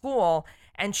from school,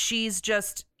 and she's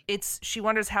just she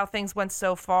wonders how things went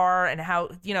so far, and how,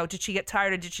 did she get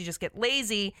tired, or did she just get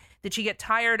lazy? Did she get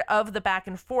tired of the back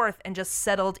and forth and just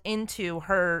settled into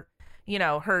her,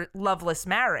 her loveless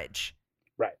marriage?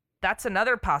 Right. That's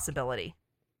another possibility.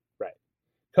 Right.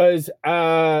 Because,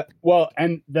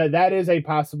 and that is a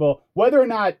possible, whether or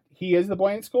not he is the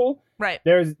boy in school. Right.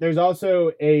 There's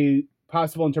also a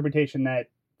possible interpretation that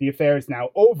the affair is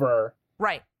now over.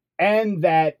 Right. And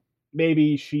that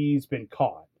maybe she's been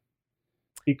caught.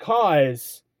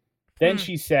 Because then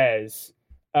she says,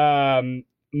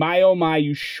 my oh my,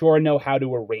 you sure know how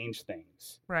to arrange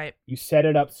things. Right. You set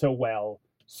it up so well,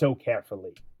 so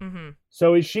carefully. Mm-hmm.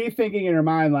 So is she thinking in her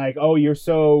mind like, oh, you're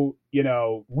so,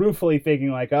 ruefully thinking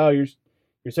like, oh, you're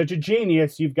such a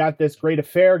genius. You've got this great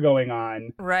affair going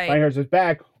on. Right. Behind her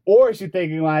back. Or is she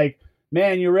thinking like,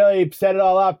 man, you really set it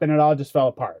all up and it all just fell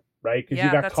apart, right? Because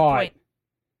you got that's caught. the point.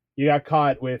 You got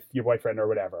caught with your boyfriend or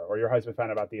whatever, or your husband found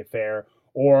out about the affair,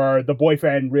 or the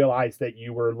boyfriend realized that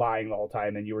you were lying the whole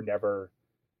time and you were never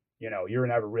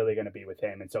really going to be with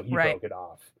him, and so he broke it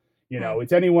off.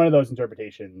 It's any one of those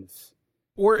interpretations.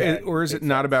 Or is it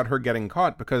not about her getting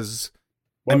caught? Because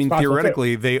Well, it's possible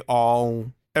theoretically,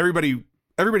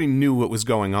 everybody knew what was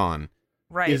going on.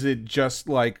 Right. Is it just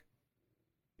like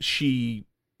she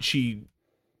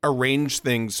arranged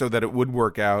things so that it would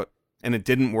work out, and it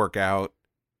didn't work out,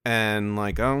 and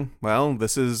like, oh well,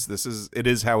 this is it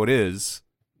is how it is,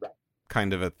 right,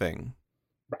 kind of a thing.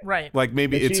 Right. Like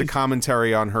maybe But it's a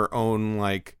commentary on her own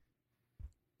like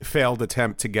failed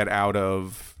attempt to get out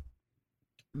of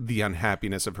the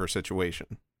unhappiness of her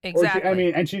situation.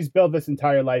 Exactly. And she's built this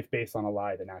entire life based on a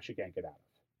lie that now she can't get out of.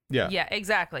 Yeah. Yeah,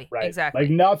 exactly. Right. Exactly.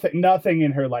 Like nothing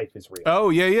in her life is real. Oh,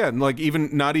 yeah. And like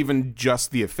not even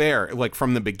just the affair, like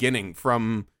from the beginning,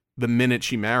 from the minute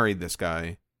she married this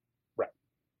guy. Right.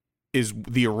 Is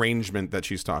the arrangement that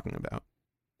she's talking about.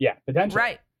 Yeah, potentially.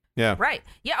 Right. Yeah. Right.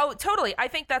 Yeah. Oh, totally. I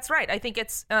think that's right. I think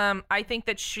it's. I think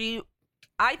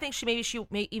she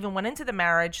may even went into the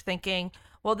marriage thinking,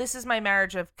 well, this is my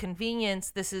marriage of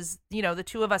convenience. This is, the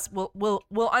two of us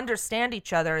will understand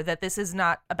each other, that this is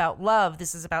not about love.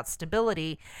 This is about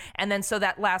stability. And then so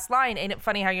that last line, ain't it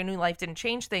funny how your new life didn't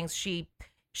change things? She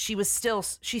still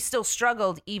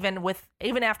struggled even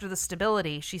after the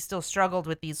stability. She still struggled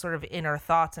with these sort of inner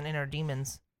thoughts and inner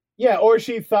demons. Yeah, or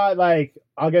she thought like,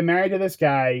 I'll get married to this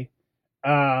guy.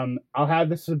 I'll have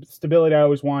the stability I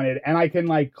always wanted, and I can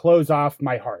like close off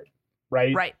my heart,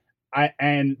 right? Right.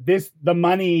 The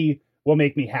money will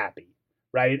make me happy,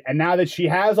 right? And now that she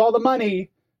has all the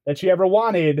money that she ever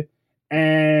wanted,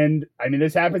 and I mean,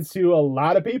 this happens to a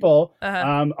lot of people.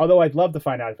 Although I'd love to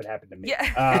find out if it happened to me.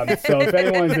 Yeah. So if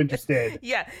anyone's interested,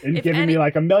 Yeah. in giving me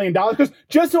like $1 million, because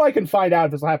just so I can find out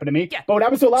if this will happen to me. Yeah. But what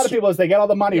happens to a lot of people is they get all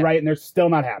the money right, and they're still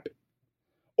not happy,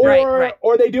 Right.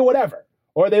 or they do whatever,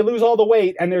 or they lose all the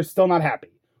weight and they're still not happy.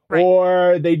 Right.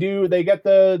 Or they get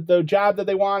the job that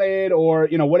they wanted, or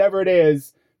whatever it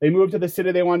is, they move to the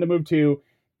city they wanted to move to,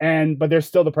 but they're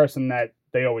still the person that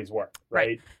they always were,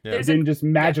 right? Yeah. It didn't just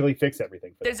magically fix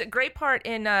everything. For There's them. a great part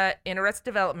in Arrested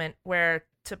Development where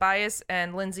Tobias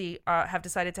and Lindsay have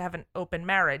decided to have an open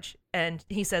marriage, and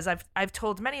he says, "I've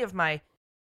told many of my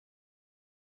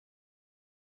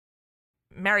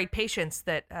married patients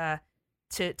that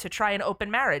to try an open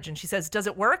marriage," and she says, "Does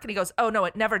it work?" And he goes, "Oh no,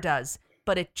 it never does.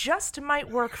 But it just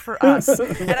might work for us."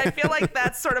 And I feel like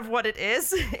that's sort of what it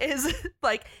is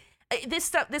like this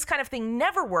kind of thing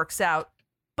never works out,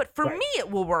 but for me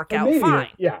it will work out fine.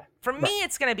 Yeah. For me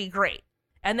it's going to be great.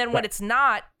 And then when it's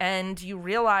not, and you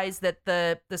realize that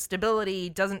the stability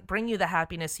doesn't bring you the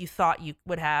happiness you thought you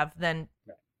would have, then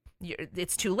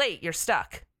it's too late. You're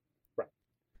stuck. Right.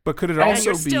 But could it And also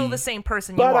you're be still the same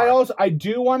person But you are. I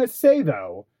do want to say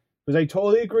though, because I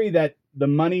totally agree that the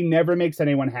money never makes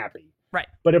anyone happy. Right.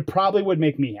 But it probably would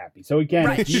make me happy. So again,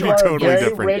 Right. if you Sure, are totally a very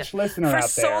different. rich listener For out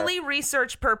there, solely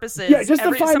research purposes, just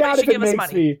to find somebody out if should it give us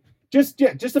makes money. me just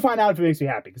to find out if it makes me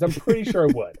happy, because I'm pretty sure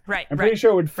it would. Right, I'm pretty right,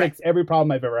 sure it would fix every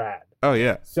problem I've ever had. Oh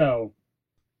yeah. So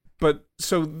But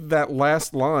so that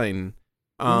last line,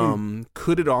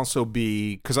 could it also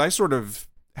be, because I sort of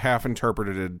half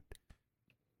interpreted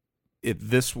it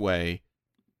this way,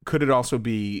 could it also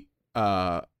be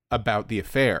about the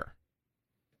affair?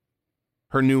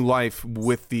 Her new life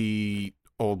with the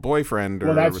old boyfriend?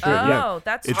 Well, that's true. Yeah. Oh,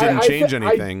 that's It true. didn't change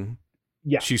anything.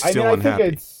 Yeah, She's I still mean,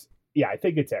 unhappy. I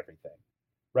think it's everything,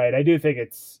 right? I do think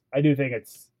it's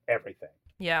everything,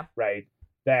 Yeah. right?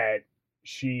 That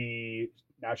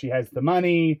now she has the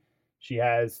money, she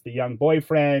has the young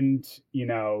boyfriend. You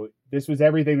know, this was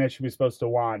everything that she was supposed to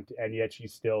want, and yet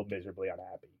she's still miserably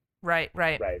unhappy. Right.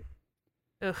 Right.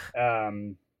 Ugh.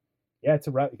 Yeah, it's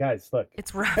a rough, guys. Look,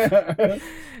 It's rough.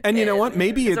 And you know what?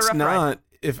 Maybe It's a it's rough not.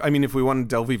 If we want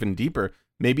to delve even deeper,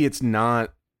 maybe it's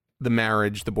not the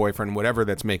marriage, the boyfriend, whatever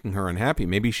that's making her unhappy.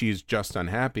 Maybe she's just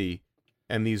unhappy,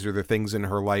 and these are the things in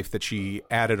her life that she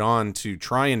added on to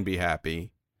try and be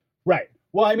happy. right.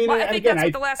 Well, I mean, Well, I and think again, that's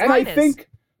what the last and line I is. think,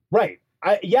 right.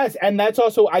 Yes, and that's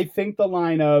also, I think, the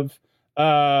line of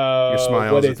Your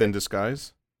smile what is a is thin it?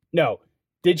 disguise. No.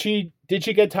 Did she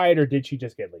get tired, or did she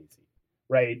just get lazy?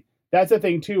 Right? That's the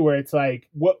thing too, where it's like,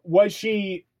 what was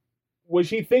she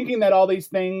thinking that all these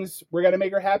things were gonna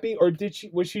make her happy, or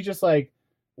was she just like,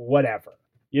 whatever?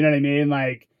 You know what I mean?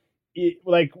 Like,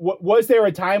 was there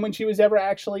a time when she was ever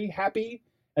actually happy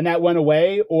and that went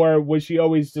away, or was she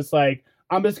always just like,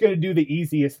 I'm just gonna do the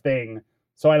easiest thing,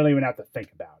 so I don't even have to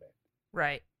think about it?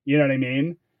 Right. You know what I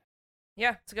mean?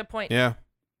 Yeah, it's a good point. Yeah.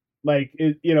 Like,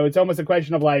 it's almost a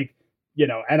question of like,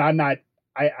 and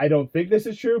I don't think this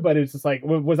is true, but it's just like,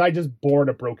 was I just born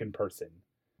a broken person?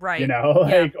 Right.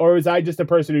 Like, or was I just a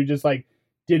person who just like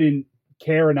didn't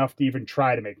care enough to even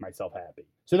try to make myself happy?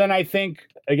 So then I think,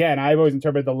 again, I've always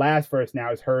interpreted the last verse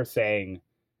now as her saying,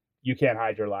 you can't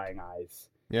hide your lying eyes.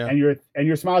 Yeah. And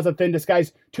your smile is a thin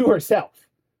disguise to herself.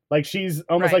 Like, she's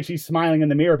almost Right. like she's smiling in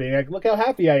the mirror being like, look how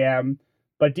happy I am.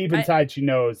 But deep inside, she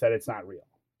knows that it's not real.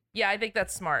 Yeah, I think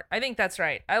that's smart. I think that's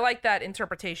right. I like that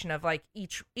interpretation of like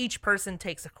each person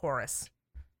takes a chorus.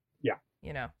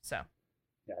 Yeah. So.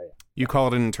 Yeah. You call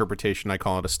it an interpretation. I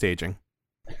call it a staging.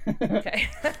 Okay.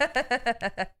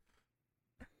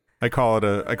 I call it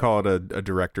a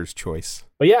director's choice.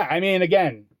 But yeah, I mean,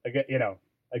 again,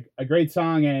 a great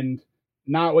song, and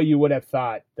not what you would have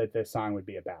thought that this song would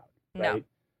be about, right? No.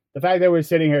 The fact that we're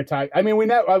sitting here talking, I mean,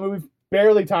 we've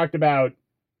barely talked about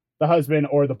the husband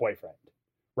or the boyfriend,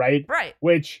 right? Right.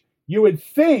 Which you would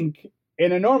think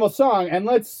in a normal song, and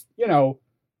let's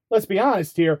be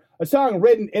honest here, a song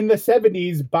written in the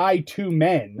 70s by two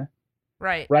men,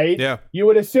 Right. right? Yeah. You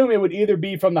would assume it would either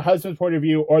be from the husband's point of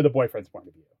view or the boyfriend's point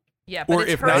of view. Yeah, but Or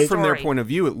it's if her not story. from their point of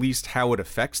view, at least how it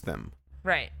affects them.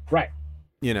 Right. Right.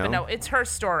 But no, it's her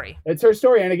story. It's her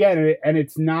story, and again,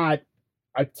 it's not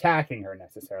attacking her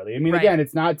necessarily. I mean, Right. again,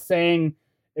 it's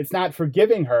not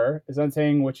forgiving her. It's not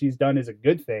saying what she's done is a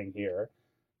good thing here,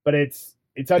 but it's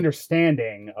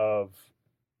understanding of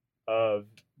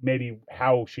maybe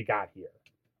how she got here,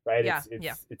 right? Yeah,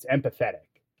 It's empathetic,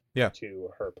 Yeah.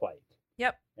 to her plight.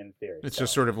 Yep. In theory, It's so,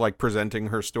 just sort of like presenting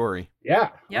her story. yeah,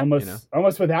 Yep.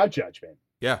 almost without judgment,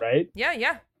 Yeah. right? Yeah.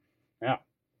 Yeah. Yeah.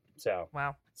 So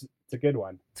Wow. it's a good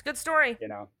one, It's a good story. It's a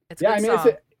Yeah, good I mean,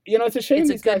 song. it's a shame It's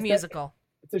a these good guys. musical.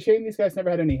 It's a shame these guys never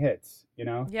had any hits.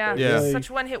 Yeah. They really- Such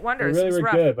one-hit They wonders. really It's were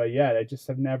rough. good, but yeah, they just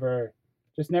never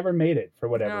made it for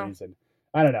whatever No. reason.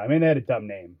 I don't know. I mean, they had a dumb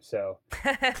name, so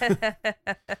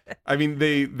I mean,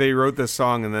 they wrote this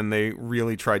song and then they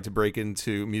really tried to break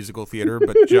into musical theater,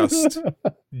 but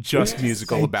just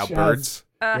musical They about just- birds.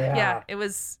 Yeah. Yeah. It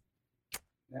was.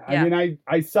 I Yeah. mean,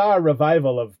 I saw a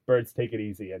revival of Birds Take It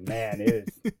Easy, and man, it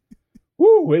is,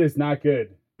 woo, it is not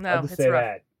good. No, I'll just it's say rough.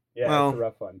 that. Yeah, Well, it's a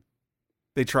rough one.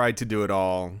 They tried to do it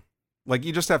all. Like,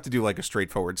 you just have to do like a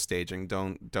straightforward staging.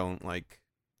 Don't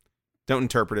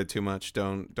interpret it too much.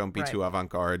 Don't be Right. too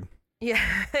avant-garde. Yeah.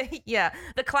 Yeah.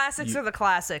 The classics are the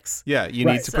classics. Yeah, you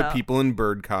Right. need to put So- people in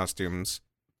bird costumes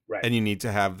Right. and you need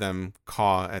to have them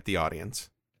caw at the audience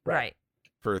Right.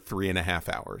 for 3.5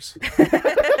 hours.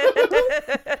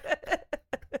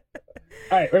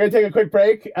 All right, we're gonna take a quick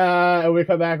break. And when we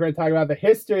come back, we're gonna talk about the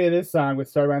history of this song with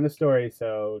Start Around the Story.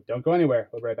 So don't go anywhere.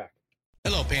 We'll be right back.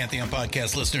 Hello, Pantheon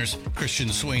podcast listeners. Christian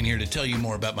Swain here to tell you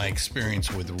more about my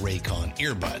experience with Raycon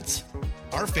earbuds.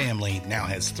 Our family now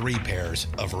has 3 pairs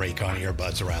of Raycon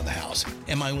earbuds around the house,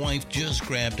 and my wife just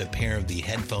grabbed a pair of the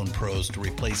Headphone Pros to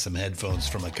replace some headphones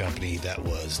from a company that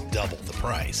was double the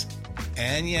price.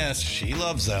 And yes, she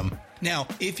loves them. Now,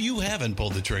 if you haven't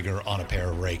pulled the trigger on a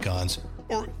pair of Raycons,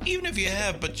 or even if you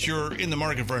have, but you're in the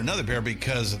market for another pair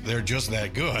because they're just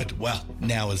that good, well,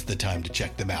 now is the time to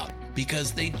check them out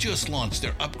because they just launched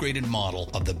their upgraded model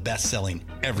of the best-selling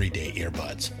everyday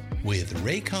earbuds. With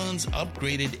Raycon's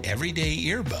upgraded everyday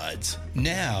earbuds,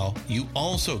 now you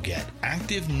also get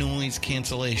active noise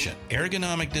cancellation,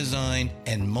 ergonomic design,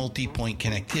 and multi-point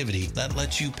connectivity that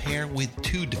lets you pair with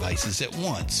 2 devices at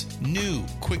once. New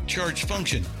quick charge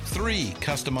function, 3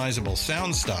 customizable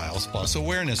sound styles, plus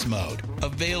awareness mode.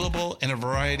 Available in a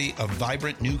variety of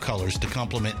vibrant new colors to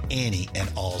complement any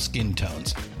and all skin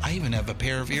tones. I even have a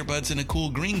pair of earbuds in a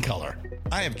cool green color.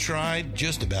 I have tried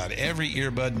just about every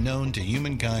earbud known to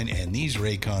humankind, and these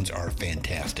Raycons are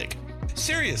fantastic.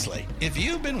 Seriously, if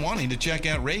you've been wanting to check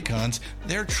out Raycons,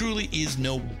 there truly is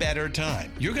no better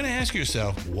time. You're going to ask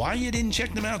yourself why you didn't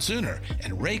check them out sooner,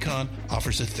 and Raycon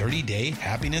offers a 30-day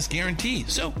happiness guarantee.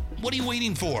 So what are you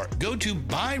waiting for? Go to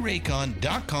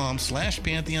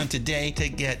buyraycon.com/Pantheon today to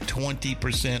get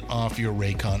 20% off your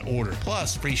Raycon order,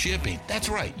 plus free shipping. That's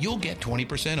right, you'll get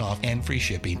 20% off and free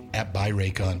shipping at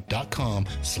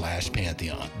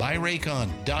buyraycon.com/Pantheon.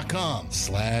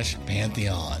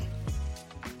 buyraycon.com/Pantheon.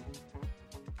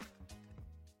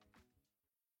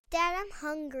 Dad, I'm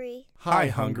hungry. Hi,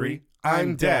 Hungry.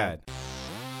 I'm Dad.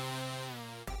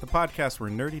 The podcast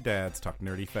where nerdy dads talk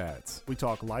nerdy fads. We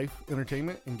talk life,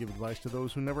 entertainment, and give advice to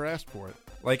those who never asked for it.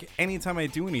 Like, anytime I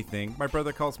do anything, my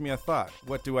brother calls me a thought.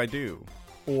 What do I do?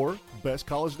 Or, best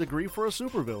college degree for a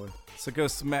supervillain. So go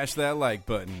smash that like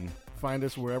button. Find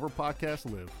us wherever podcasts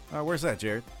live. Where's that,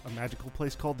 Jared? A magical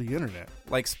place called the internet.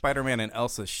 Like Spider-Man and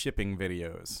Elsa shipping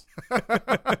videos.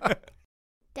 Dad,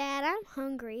 I'm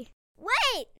hungry.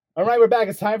 Wait! All right, we're back.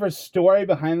 It's time for a story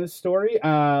behind the story.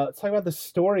 Let's talk about the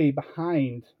story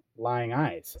behind Lying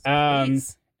Eyes.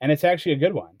 Please. And it's actually a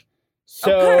good one.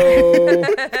 So,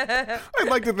 I'd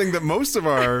like to think that most of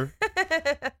our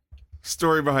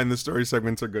story behind the story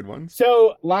segments are good ones.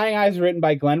 so Lying Eyes is written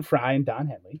by Glenn Frey and Don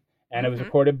Henley, and it was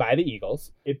recorded by the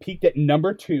Eagles. It peaked at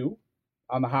number 2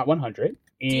 on the Hot 100.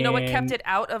 Do you know what kept and it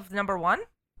out of number 1?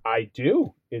 I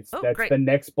do. That's great. the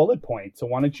next bullet point. So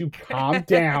why don't you calm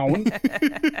down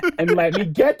and let me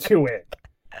get to it?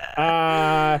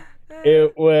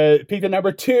 It was peaked at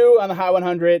number 2 on the Hot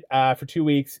 100 for 2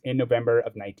 weeks in November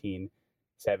of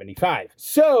 1975.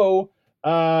 So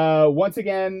once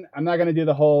again, I'm not going to do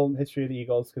the whole history of the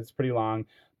Eagles because it's pretty long.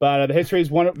 But the history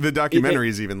is one of The documentary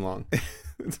is even long.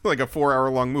 It's like a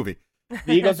 4-hour-long movie.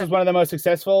 The Eagles was one of the most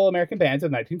successful American bands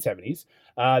of the 1970s.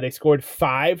 They scored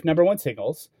 5 number 1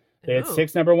 singles. They had Ooh.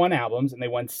 6 number 1 albums, and they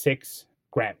won 6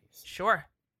 Grammys. Sure.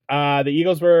 The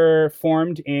Eagles were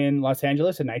formed in Los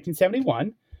Angeles in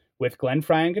 1971 with Glenn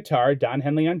Frey on guitar, Don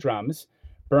Henley on drums,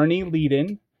 Bernie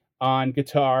Lyin on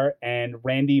guitar, and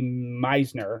Randy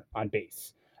Meisner on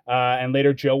bass. And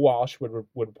later Joe Walsh would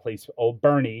replace old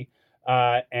Bernie,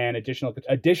 and additional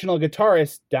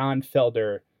guitarist Don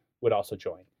Felder would also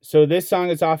join. So this song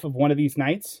is off of One of These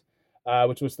Nights,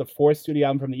 which was the 4th studio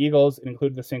album from the Eagles. It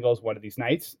included the singles One of These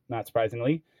Nights, not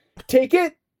surprisingly, Take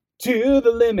It to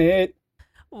the Limit,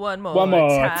 One more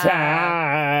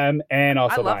time, and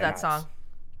also I love Lying that Eyes. song.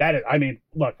 That is, I mean,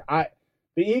 look, the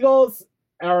Eagles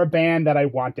are a band that I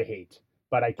want to hate,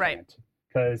 but I Right. can't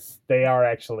because they are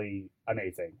actually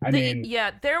amazing. I mean,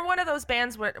 Yeah, they're one of those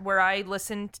bands where I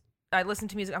listen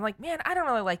to music. I'm like, man, I don't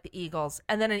really like the Eagles.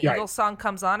 And then an Right. Eagles song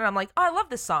comes on, and I'm like, oh, I love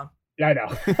this song. I know.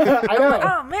 I I'm know. like,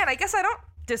 oh, man, I guess I don't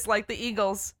dislike the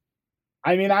Eagles.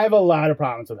 I mean, I have a lot of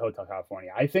problems with Hotel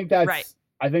California. I think that's Right.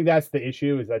 the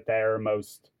issue is that their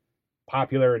most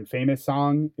popular and famous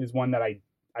song is one that I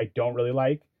don't really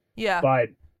like. Yeah. But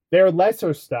their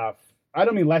lesser stuff, I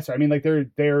don't mean lesser. I mean like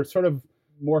they're sort of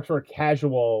more sort of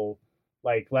casual,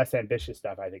 like less ambitious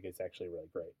stuff. I think is actually really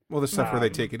great. Well, the stuff where they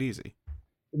Um, take it easy.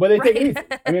 But they take it Right.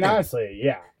 easy. I mean, honestly,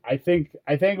 yeah. I think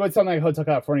with something like Hotel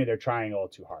California, they're trying a little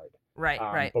too hard.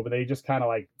 right. But they just kind of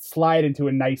like slide into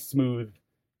a nice, smooth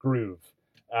groove.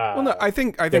 Well, no, I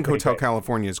think pretty Hotel great.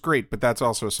 California is great, but that's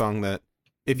also a song that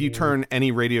if you turn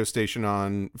any radio station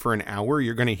on for an hour,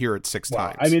 you're going to hear it 6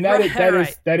 times. I mean, Right.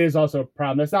 that is also a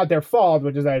problem. That's not their fault,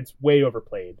 which is that it's way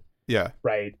overplayed, yeah.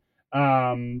 right?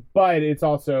 But it's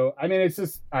also, I mean, it's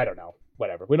just, I don't know,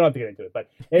 whatever. We don't have to get into it, but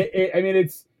I mean,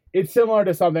 it's similar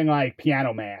to something like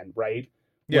Piano Man, right?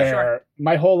 Yeah, Where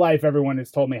my whole life, everyone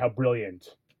has told me how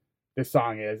brilliant this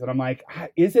song is, and I'm like,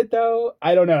 is it though?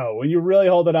 I don't know. When you really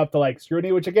hold it up to like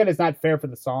scrutiny, which again is not fair for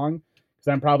the song,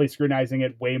 because I'm probably scrutinizing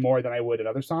it way more than I would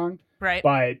another song. Right.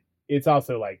 But it's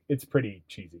also like it's pretty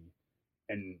cheesy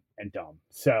and dumb.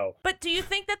 So But do you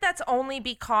think that that's only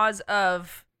because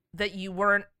of that you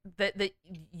weren't that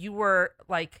you were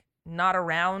like not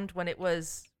around when it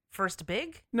was first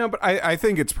big? No, but I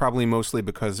think it's probably mostly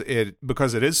because it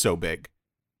is so big.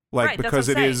 Like Right, that's because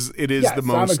what it I'm is the Yes, I'm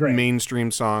most agreeing. mainstream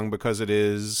song, because it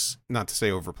is, not to say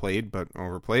overplayed, but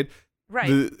overplayed. Right.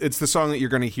 It's the song that you're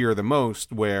going to hear the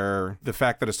most, where the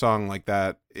fact that a song like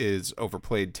that is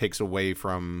overplayed takes away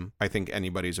from, I think,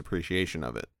 anybody's appreciation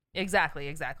of it.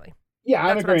 Exactly. Yeah,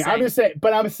 I'm That's what I'm agreeing. I'm just saying,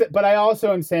 but I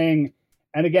also am saying,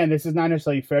 and again, this is not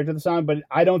necessarily fair to the song, but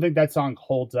I don't think that song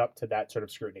holds up to that sort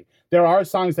of scrutiny. There are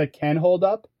songs that can hold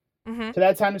up to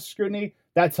that kind of scrutiny.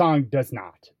 That song does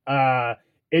not.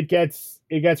 It gets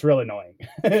real annoying.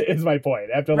 Is my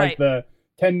point. After like the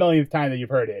 10 millionth time that you've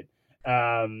heard it,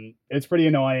 it's pretty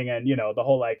annoying. And the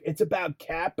whole like it's about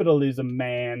capitalism,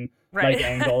 man. Like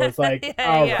angle is like,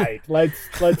 all right, let's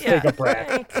take a breath.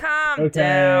 Hey, calm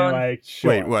down. Like,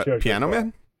 sure, wait, what? Piano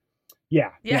Man?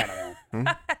 Yeah. Piano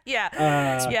Man.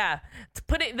 Yeah.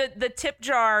 Putting the tip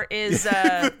jar is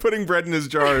putting bread in his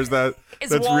jar is that's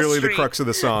Wall really Street. the crux of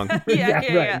the song. Yeah,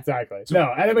 exactly.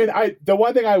 No, and I mean, the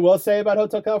one thing I will say about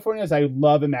Hotel California is I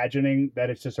love imagining that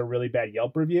it's just a really bad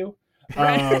Yelp review.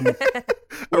 A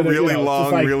really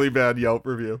long, really bad Yelp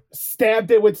review. Stabbed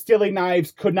it with steely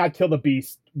knives, could not kill the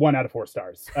beast. 1 out of 4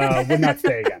 stars. Would not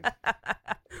stay again.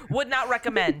 Would not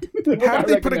recommend. How did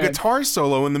they put a guitar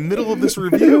solo in the middle of this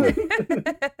review?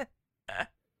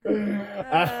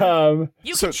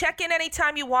 You can check in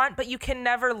anytime you want, but you can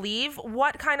never leave.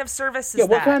 What kind of service is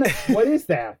that? What is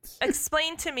that?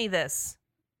 Explain to me this.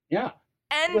 Yeah.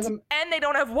 And they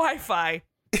don't have Wi-Fi.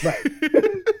 Right.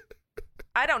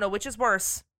 I don't know which is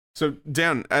worse. So,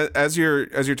 Dan, as you're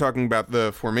talking about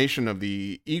the formation of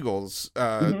the Eagles,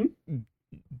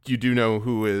 you do know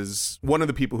who is one of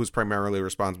the people who's primarily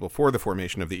responsible for the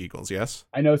formation of the Eagles, yes?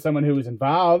 I know someone who was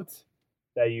involved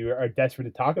that you are desperate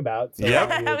to talk about. So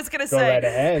I was going to say. Go right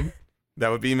ahead. That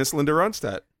would be Miss Linda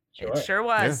Ronstadt. It sure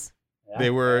was. Yeah. They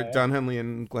were Don Henley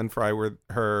and Glenn Frey were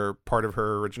part of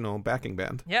her original backing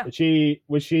band. Yeah. Did she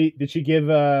give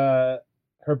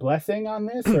her blessing on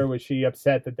this, or was she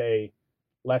upset that they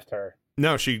left her?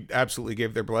 No, she absolutely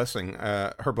gave their blessing.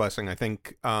 Her blessing. I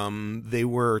think they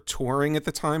were touring at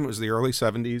the time. It was the early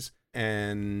 70s,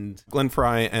 and Glenn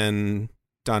Frey and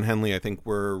Don Henley, I think,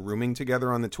 were rooming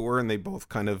together on the tour, and they both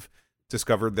kind of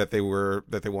discovered that they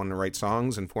wanted to write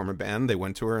songs and form a band. They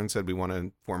went to her and said, "We want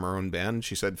to form our own band."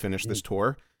 She said, "Finish this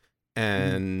tour,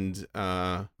 and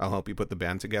I'll help you put the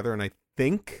band together." And I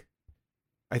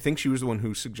think she was the one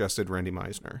who suggested Randy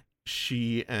Meisner.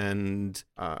 She and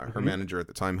her manager at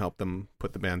the time helped them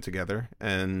put the band together.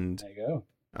 And there you go.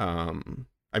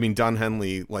 I mean, Don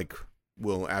Henley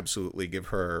will absolutely give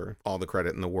her all the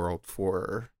credit in the world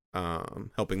for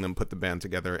helping them put the band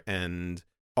together, and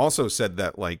also said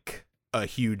that a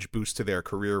huge boost to their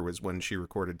career was when she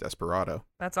recorded Desperado.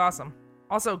 That's awesome.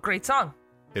 Also, great song.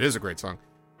 It is a great song.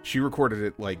 She recorded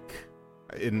it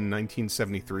in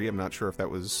 1973. I'm not sure if that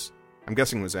was. I'm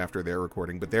guessing it was after their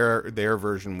recording, but their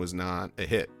version was not a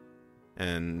hit,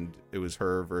 and it was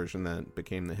her version that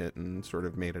became the hit and sort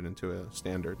of made it into a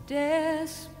standard.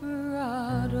 Desperado,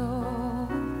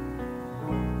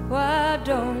 why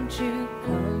don't you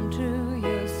come to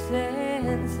your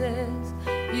senses?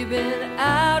 You've been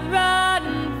out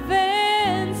riding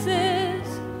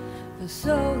fences for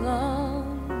so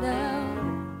long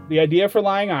now. The idea for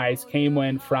Lying Eyes came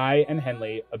when Frey and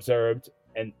Henley observed,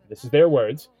 and this is their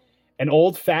words, an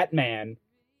old fat man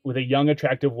with a young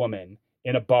attractive woman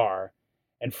in a bar,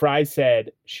 and Frey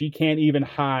said she can't even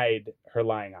hide her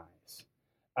lying eyes.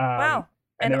 Wow.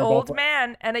 An old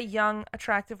man and a young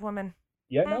attractive woman.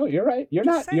 Yeah, no, you're right. You're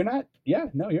not. Yeah,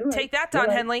 no, you're right. Take that, Don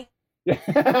Henley. He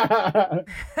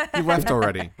left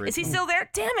already. Is he still there?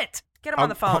 Damn it. Get him on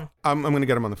the phone. I'm going to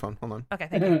get him on the phone. Hold on. Okay,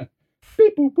 thank you.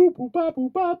 Beep, boop, boop, boop, bop,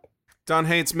 boop, bop. Don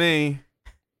hates me.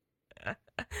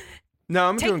 No,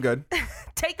 I'm doing good.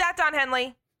 Take that, Don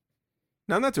Henley.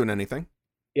 No, I'm not doing anything.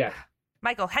 Yeah.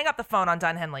 Michael, hang up the phone on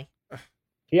Don Henley.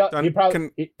 He can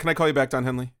I call you back, Don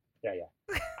Henley? Yeah.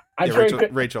 Yeah, Rachel,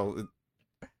 Rachel.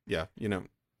 Yeah,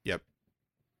 Yep.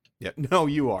 Yeah. No,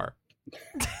 you are.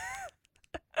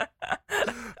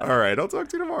 All right, I'll talk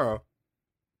to you tomorrow.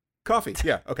 Coffee.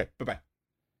 Yeah. Okay. Bye-bye.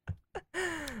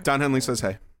 Don Henley says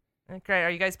hey. Okay. Are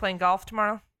you guys playing golf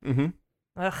tomorrow? Mm-hmm.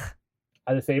 Ugh.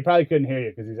 I was say he probably couldn't hear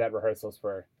you because he's at rehearsals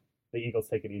for the Eagles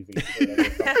Take It Easy.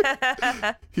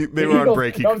 They were on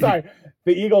break. I'm sorry.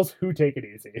 The Eagles Who Take It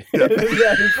Easy. Yeah.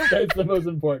 That's the most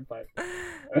important part.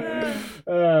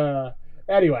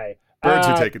 Anyway. Birds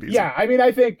Who Take It Easy. Yeah, I mean,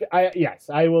 I think,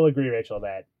 I will agree, Rachel,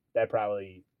 that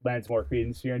probably lends more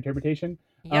credence to your interpretation.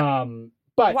 Yep.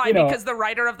 But why? Because the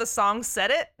writer of the song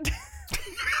said it?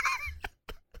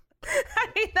 I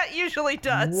mean, that usually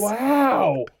does.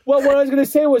 Wow. Well, what I was going to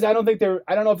say was I don't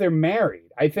know if they're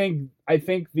married. I think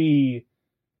the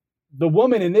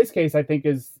woman in this case, I think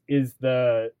is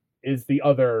the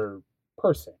other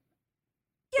person.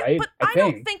 Yeah, right? but I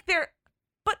don't think they're.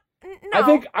 But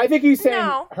No. I think he's saying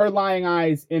No. her lying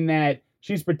eyes in that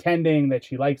she's pretending that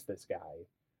she likes this guy,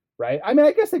 right? I mean,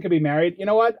 I guess they could be married. You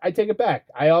know what? I take it back.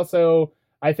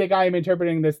 I think I am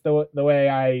interpreting this the way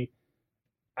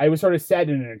I was sort of said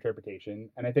in an interpretation,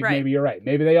 and I think Right. maybe you're right.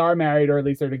 Maybe they are married, or at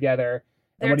least they're together.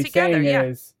 And They're together,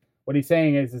 yeah. what he's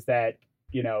saying is that,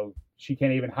 you know, she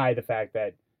can't even hide the fact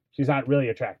that she's not really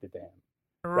attracted to him.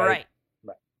 Right.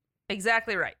 Right.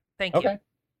 Exactly right. Thank Okay. you.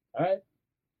 All right.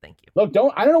 Thank you. Look,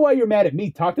 I don't know why you're mad at me.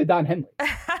 Talk to Don Henley.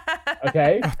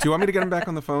 Okay. Do you want me to get him back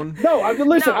on the phone? No,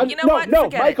 listen. No, you know what?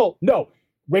 Forget Michael, no.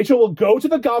 Rachel will go to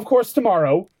the golf course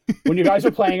tomorrow when you guys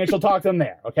are playing, and she'll talk to them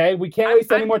there. Okay, we can't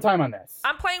waste any more time on this.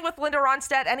 I'm playing with Linda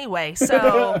Ronstadt anyway,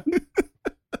 so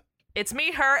it's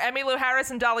me, her, Emmylou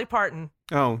Harris, and Dolly Parton.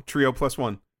 Oh, trio plus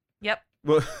one. Yep.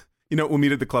 Well, we'll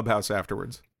meet at the clubhouse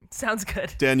afterwards. Sounds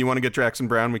good. Dan, you want to get Jackson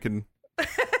Brown? We can.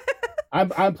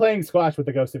 I'm playing squash with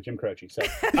the ghost of Jim Croce. So,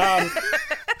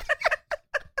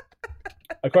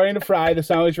 according to Fry, the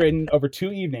song was written over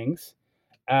 2 evenings,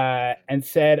 and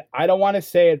said, "I don't want to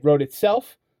say it wrote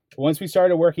itself, but once we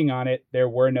started working on it, there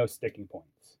were no sticking points."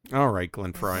 All right,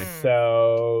 Glenn Fry.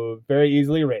 So very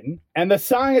easily written, and the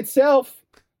song itself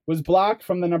was blocked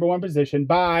from the '1 position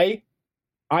by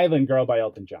 "Island Girl" by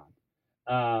Elton John.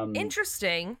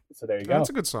 Interesting. So there you go. That's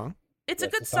a good song. It's a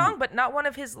That's good the song. song, but not one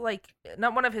of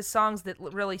his songs that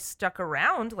really stuck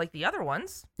around like the other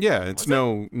ones. Yeah, it's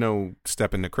no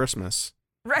step into Christmas.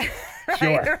 Right.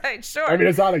 Sure. Right. Sure. I mean,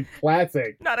 it's not a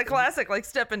classic. Not a classic like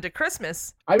Step Into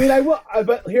Christmas. I mean, I will,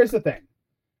 but here's the thing: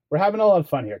 we're having a lot of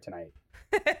fun here tonight.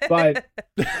 But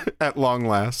At long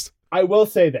last. I will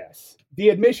say this: the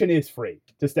admission is free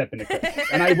to Step Into Christmas,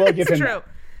 and I will give It's him true. that.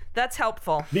 That's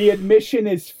helpful. The admission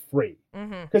is free,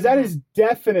 Mm-hmm. because that is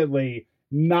definitely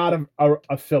not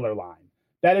a filler line.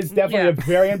 That is definitely a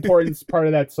very important part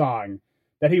of that song,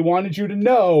 that he wanted you to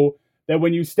know that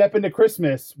when you step into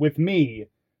Christmas with me,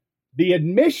 the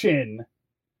admission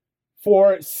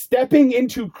for stepping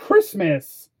into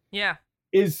Christmas Yeah.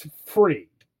 is free,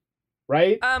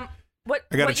 right? What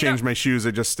I got to what you change don't- my shoes.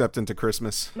 I just stepped into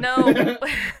Christmas. No.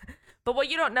 But what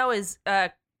you don't know is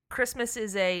Christmas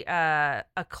is a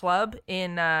club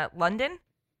in London.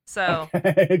 So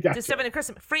Gotcha. to step into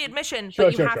Christmas, free admission, Sure,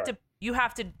 but sure, sure. you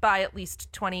have to buy at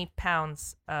least 20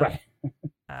 pounds of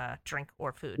Right. drink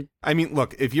or food. I mean,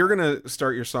 look, if you're going to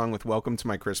start your song with Welcome to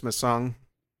My Christmas Song,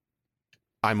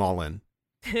 I'm all in.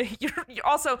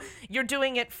 You're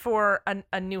doing it for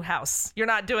a new house. You're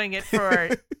not doing it for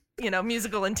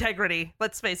musical integrity.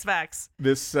 Let's face facts.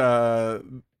 This,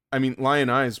 Lyin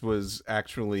Eyes was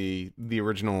actually, the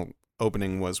original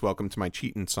opening was Welcome to My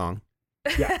Cheatin' Song.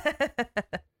 Yeah.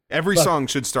 Every Look. song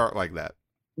should start like that.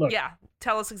 Look, Yeah,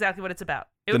 tell us exactly what it's about.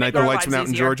 It The would night make the our lights lives went out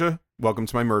in easier. Georgia, Welcome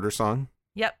to My Murder Song.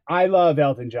 Yep. I love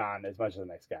Elton John as much as the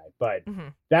next guy, but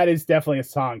Mhm. that is definitely a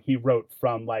song he wrote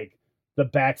from like the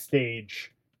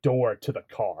backstage door to the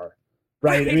car.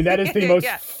 Right? I mean, that is the most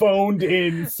Yeah. phoned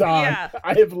in song Yeah.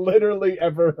 I have literally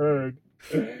ever heard.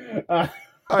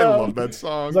 I love that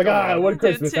song. It's like, Come on. what Do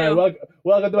Christmas? too.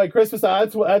 Welcome to my Christmas song.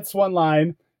 That's one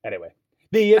line. Anyway,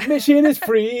 the admission is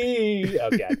free.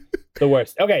 Okay, the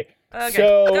worst. Okay, Okay.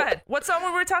 so Go ahead. What song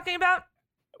were we talking about?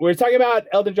 we're talking about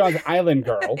Elton John's "Island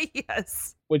Girl,"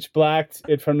 Yes. which blocked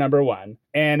it from #1.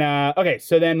 And okay,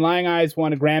 so then Lying Eyes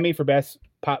won a Grammy for Best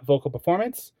Pop Vocal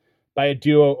Performance by a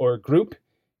duo or group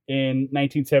in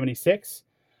 1976.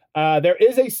 There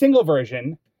is a single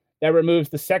version that removes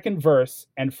the second verse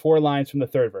and 4 lines from the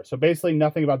third verse. So basically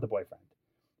nothing about the boyfriend.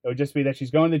 It would just be that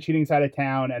she's going to the cheating side of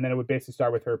town, and then it would basically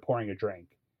start with her pouring a drink.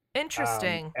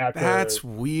 Interesting. That's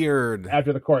weird.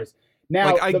 After the chorus.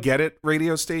 Now, I get it,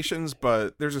 radio stations,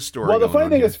 but there's a story. well, the going funny on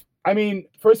thing here. is, I mean,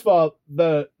 first of all,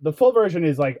 the full version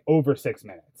is like over 6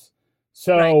 minutes.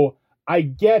 So Right. I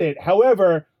get it.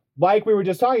 However, like we were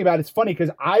just talking about, it's funny because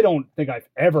I don't think I've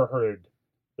ever heard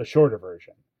the shorter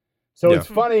version. So Yeah. it's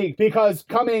funny because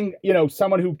coming,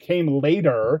 someone who came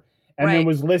later and then Right.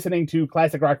 was listening to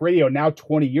classic rock radio, now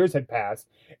 20 years had passed,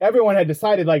 everyone had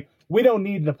decided, like, we don't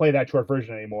need to play that short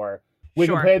version anymore. We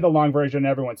Sure. can play the long version,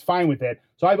 everyone's fine with it.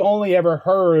 So I've only ever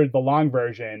heard the long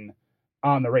version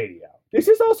on the radio. This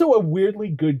is also a weirdly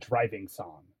good driving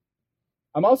song.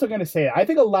 I'm also going to say it. I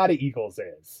think a lot of Eagles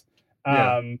is.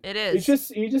 Yeah. It is. It's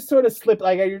just, you just sort of slip,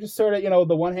 like, you're just sort of,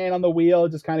 the one hand on the wheel,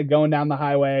 just kind of going down the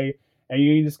highway, and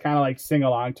you can just kind of like sing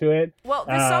along to it. Well,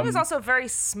 this song is Um, also very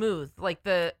smooth. Like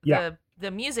the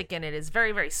music in it is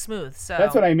very, very smooth. So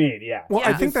That's what I mean, yeah. Well,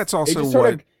 I Yeah. think that's It also just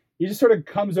what. sort of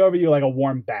comes over you like a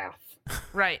warm bath,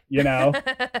 right. you know?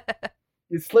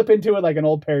 You slip into it like an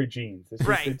old pair of jeans. It's just,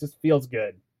 Right. It just feels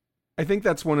good. I think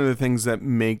that's one of the things that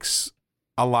makes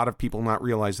a lot of people not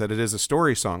realize that it is a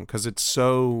story song because it's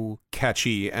so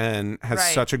catchy and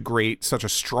has such a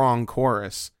strong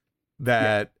chorus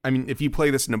that, I mean, if you play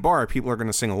this in a bar, people are going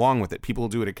to sing along with it. People will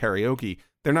do it at karaoke.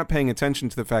 They're not paying attention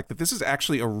to the fact that this is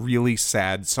actually a really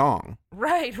sad song.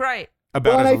 Right.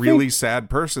 About a really sad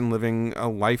person living a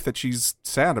life that she's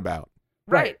sad about.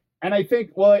 Right. And I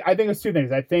think it's two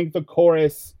things. I think the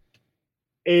chorus,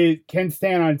 it can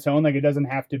stand on its own. Like, it doesn't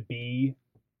have to be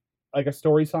like a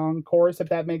story song chorus, if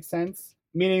that makes sense.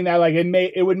 Meaning that, like,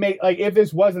 it would make, like, if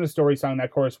this wasn't a story song,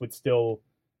 that chorus would still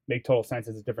make total sense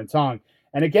as a different song.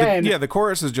 And again, the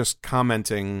chorus is just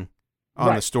commenting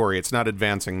on the story. It's not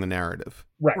advancing the narrative.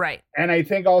 Right. And I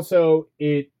think also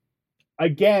I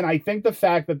think the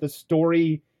fact that the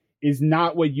story is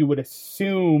not what you would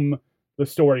assume the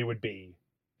story would be,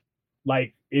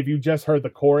 like if you just heard the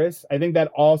chorus, I think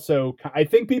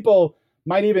people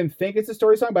might even think it's a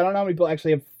story song, but I don't know how many people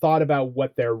actually have thought about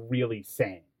what they're really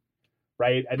saying.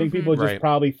 Right. I think people just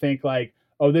probably think like,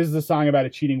 oh, this is a song about a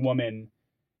cheating woman.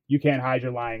 You can't hide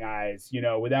your lying eyes,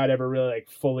 without ever really like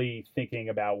fully thinking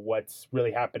about what's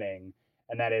really happening,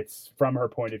 and that it's from her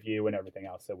point of view and everything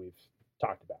else that we've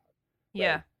talked about.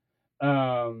 Yeah.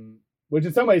 Right? Which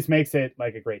in some ways makes it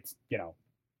like a great,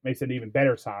 makes it an even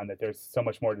better song, that there's so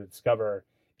much more to discover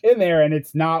in there, and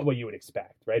it's not what you would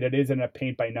expect, right? It isn't a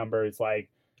paint by numbers like,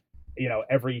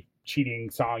 every cheating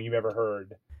song you've ever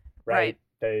heard, right?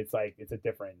 That it's like it's a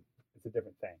different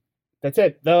thing. That's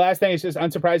it. The last thing is just,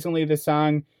 unsurprisingly, this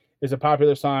song is a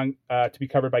popular song to be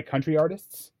covered by country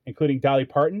artists, including Dolly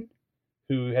Parton,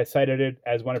 who has cited it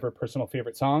as one of her personal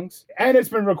favorite songs. And it's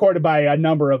been recorded by a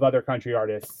number of other country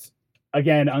artists,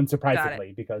 again,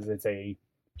 unsurprisingly, because it's a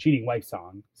cheating wife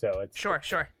song. So it's sure.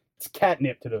 It's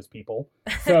catnip to those people.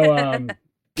 So,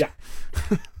 yeah.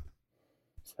 So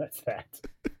that's that.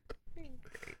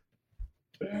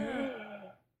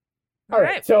 All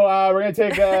right. So we're going to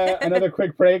take another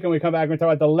quick break, and we come back and talk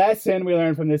about the lesson we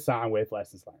learned from this song with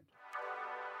Lessons Learned.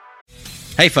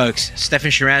 Hey folks, Stefan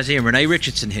Shirazi and Renee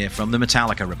Richardson here from the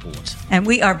Metallica Report. And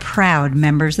we are proud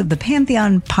members of the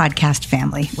Pantheon podcast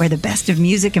family, where the best of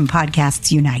music and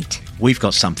podcasts unite. We've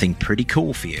got something pretty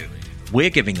cool for you. We're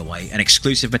giving away an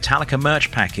exclusive Metallica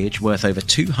merch package worth over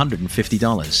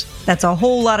 $250. That's a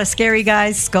whole lot of Scary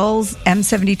Guys, skulls,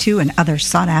 M72, and other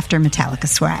sought-after Metallica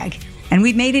swag. And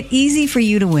we've made it easy for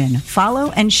you to win.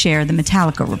 Follow and share the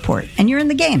Metallica Report, and you're in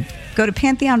the game. Go to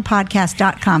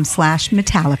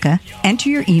pantheonpodcast.com/Metallica, enter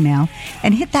your email,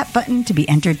 and hit that button to be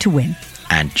entered to win.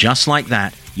 And just like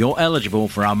that, you're eligible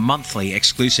for our monthly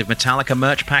exclusive Metallica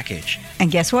merch package. And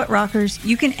guess what, rockers?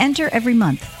 You can enter every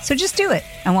month, so just do it.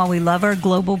 And while we love our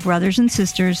global brothers and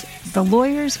sisters, the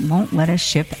lawyers won't let us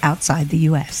ship outside the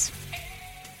U.S.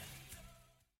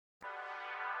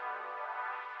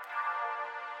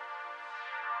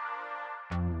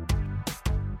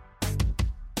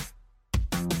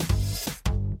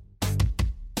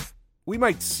 We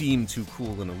might seem too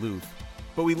cool and aloof,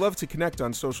 but we love to connect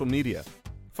on social media.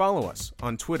 Follow us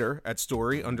on Twitter at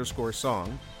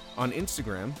 @story_song, on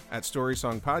Instagram at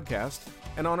 @storysongpodcast,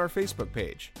 and on our Facebook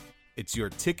page. It's your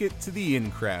ticket to the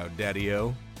in crowd,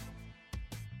 Daddy-O.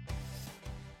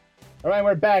 All right,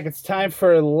 we're back. It's time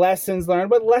for Lessons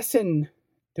Learned. What lesson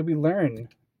did we learn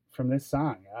from this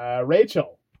song?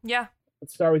 Rachel. Yeah.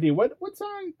 Let's start with you.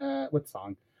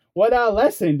 What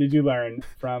lesson did you learn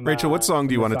from Rachel? What song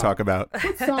do you want to talk about?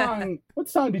 What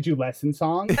song did you lesson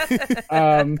song?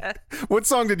 What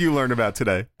song did you learn about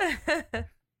today?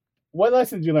 What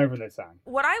lesson did you learn from this song?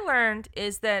 What I learned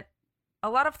is that a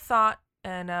lot of thought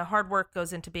and hard work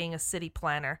goes into being a city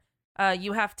planner.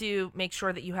 You have to make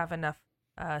sure that you have enough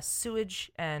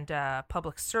sewage and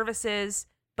public services,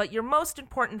 but your most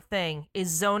important thing is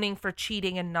zoning for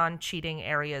cheating and non-cheating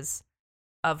areas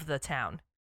of the town.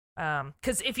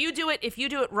 Because if you do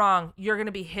it wrong, you're going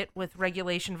to be hit with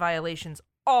regulation violations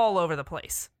all over the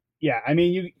place. Yeah, I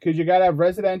mean, because you got to have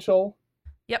residential,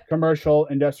 commercial,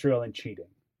 industrial, and cheating.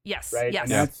 Yes. Right.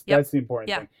 Yes. And that's the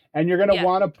important thing. And you're going to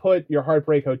want to put your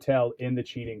Heartbreak Hotel in the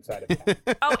cheating side of town.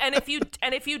 Oh, and if you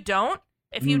don't,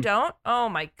 oh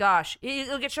my gosh,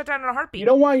 it'll get shut down in a heartbeat. You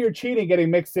don't want your cheating getting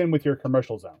mixed in with your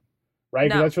commercial zone, right?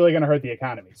 Because that's really going to hurt the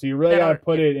economy. So you really got to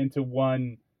put it into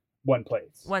one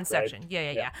place, one section.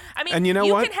 Yeah. I mean, and you know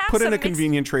what? Put in a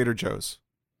convenient Trader Joe's.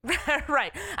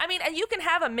 Right. I mean, and you can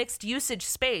have a mixed usage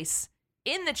space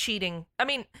in the cheating. I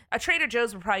mean, a Trader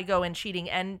Joe's would probably go in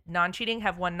cheating and non-cheating.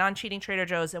 Have one non-cheating Trader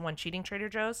Joe's and one cheating Trader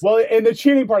Joe's. Well, in the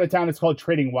cheating part of town, it's called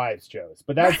Trading Wives Joe's,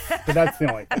 but that's the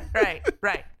only thing.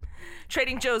 Right.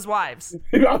 Trading Joe's wives.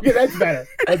 Okay, that's better.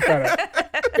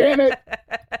 Damn it.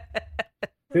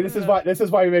 See, this is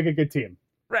why we make a good team.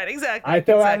 Right, exactly. I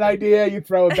throw out an idea, you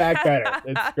throw it back better.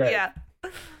 It's great. Yeah.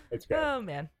 It's great. Oh,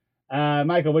 man.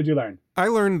 Michael, what'd you learn? I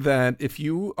learned that if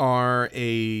you are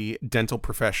a dental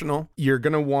professional, you're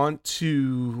going to want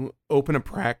to open a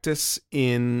practice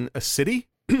in a city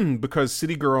because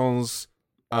city girls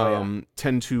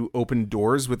tend to open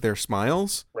doors with their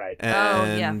smiles. Right.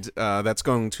 And that's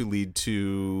going to lead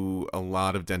to a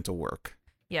lot of dental work.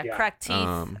 Yeah, cracked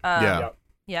teeth.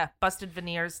 Yeah, busted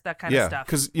veneers, that kind of stuff. Yeah,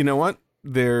 because you know what?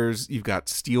 You've got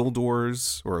steel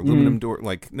doors or aluminum door.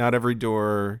 Like, not every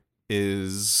door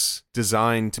is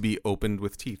designed to be opened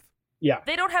with teeth. Yeah.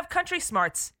 They don't have country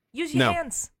smarts. Use your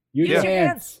hands. Use your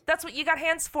hands. That's what you got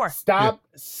hands for. Stop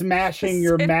smashing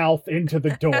your mouth into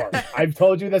the door. I've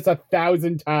told you this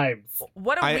 1,000 times.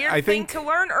 What a weird thing to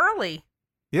learn early.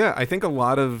 Yeah, I think a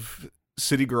lot of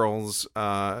city girls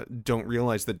don't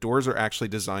realize that doors are actually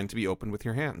designed to be opened with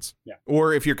your hands. Yeah.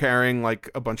 Or if you're carrying like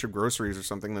a bunch of groceries or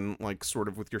something, then like sort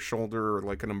of with your shoulder or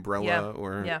like an umbrella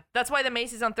or That's why the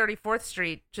Macy's on 34th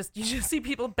Street, you just see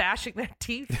people bashing their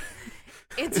teeth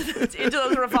into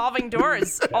those revolving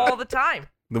doors all the time.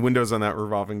 The windows on that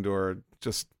revolving door are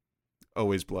just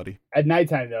always bloody. At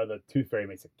nighttime, though, the tooth fairy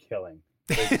makes a killing.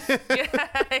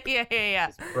 Yeah.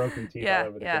 Just broken teeth all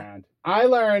over the ground. I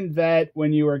learned that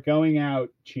when you are going out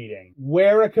cheating,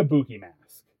 wear a kabuki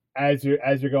mask as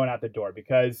you're going out the door,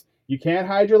 because you can't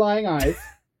hide your lying eyes,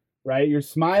 right? Your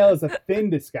smile is a thin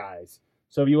disguise.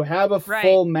 So if you have a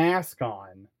full mask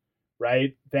on,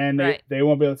 right, then they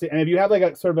won't be able to see. And if you have like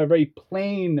a sort of a very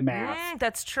plain mask,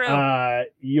 that's true.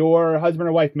 Your husband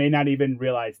or wife may not even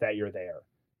realize that you're there.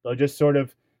 They'll just sort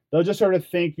of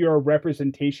think you're a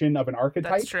representation of an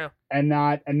archetype. That's true. And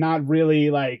not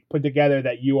really like put together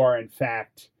that you are in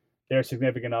fact their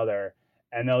significant other.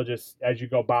 And they'll just, as you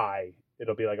go by,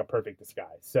 it'll be like a perfect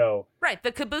disguise. So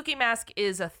the kabuki mask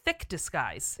is a thick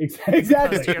disguise. Exactly.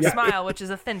 Opposed to your smile, which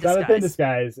is a thin disguise. Not a thin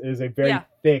disguise. It is a very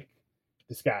thick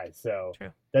disguise. So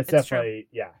that's definitely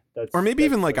true. Or maybe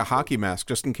even like a hockey mask,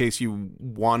 just in case you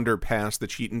wander past the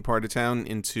cheating part of town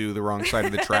into the wrong side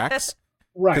of the tracks.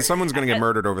 Right. Because someone's going to get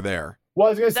murdered over there. Well, I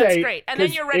was going to say... That's great. And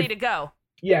then you're ready to go.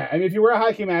 Yeah, I mean, if you wear a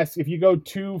hockey mask, if you go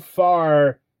too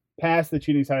far past the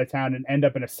cheating side of town and end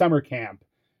up in a summer camp,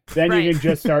 then you can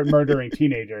just start murdering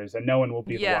teenagers and no one will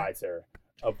be the wiser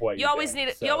of what you always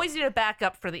need. You always need a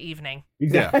backup for the evening.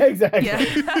 Exactly. Yeah.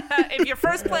 If your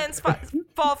first plans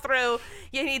fall through,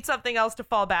 you need something else to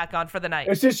fall back on for the night.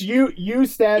 It's just you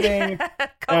stabbing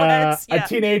a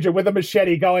teenager with a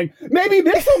machete going, maybe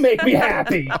this will make me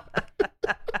happy.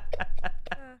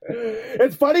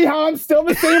 It's funny how I'm still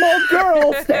the same old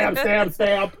girl. Stamp, stamp,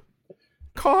 stamp.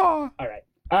 Caw. All right.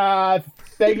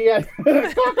 Thank you guys.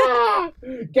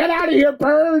 Get out of here,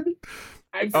 bird.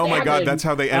 Oh my God, that's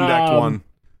how they end Act 1.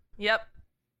 Yep.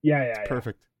 Yeah.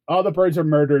 Perfect. All the birds are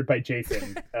murdered by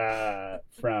Jason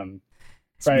from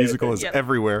Friday musical is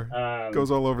everywhere.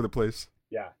 Goes all over the place.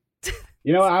 Yeah.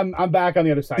 You know, I'm back on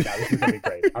the other side now. This is going to be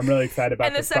great. I'm really excited about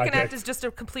this And the second project. act is just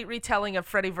a complete retelling of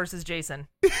Freddy versus Jason.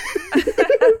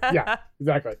 Yeah,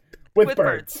 exactly. With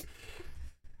birds.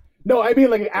 No, I mean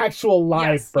like actual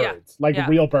live birds. Like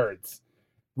real birds.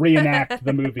 Reenact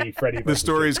the movie Freddy versus The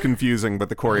story is confusing, but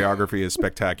the choreography is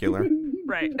spectacular.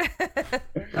 Right.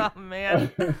 Oh,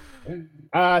 man.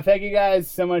 Thank you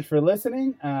guys so much for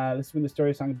listening. This has been the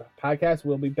Story Song Podcast.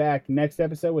 We'll be back next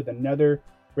episode with another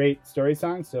great story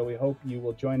song, so we hope you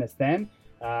will join us then.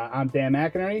 I'm Dan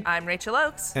McInerney. I'm Rachel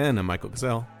Oakes. And I'm Michael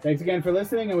Gazelle. Thanks again for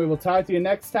listening, and we will talk to you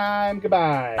next time.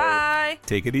 Goodbye. Bye.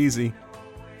 Take it easy.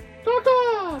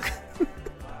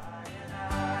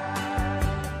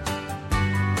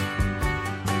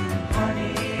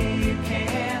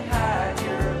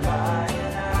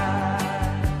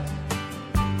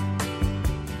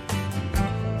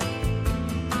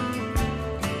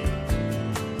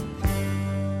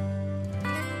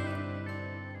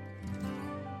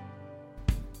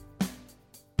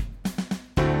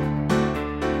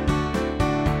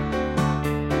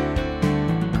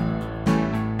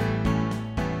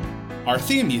 Our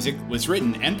theme music was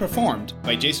written and performed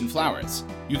by Jason Flowers.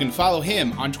 You can follow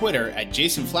him on Twitter at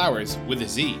Jason Flowers with a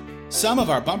Z. Some of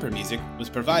our bumper music was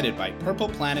provided by Purple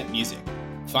Planet Music.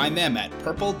 Find them at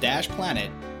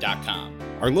purple-planet.com.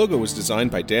 Our logo was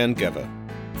designed by Dan Geva.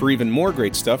 For even more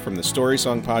great stuff from the Story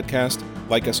Song Podcast,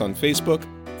 like us on Facebook,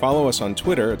 follow us on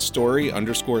Twitter at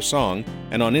story_song,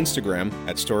 and on Instagram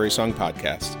at Story Song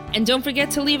Podcast. And don't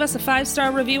forget to leave us a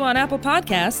 5-star review on Apple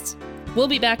Podcasts. We'll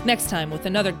be back next time with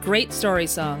another great story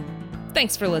song.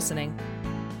 Thanks for listening.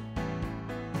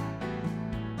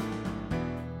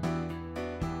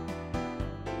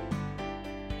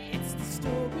 It's the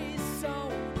Story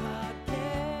Song Podcast.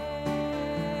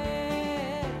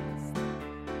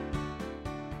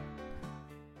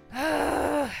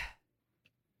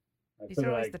 These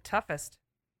are always the toughest.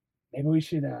 Maybe we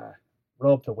should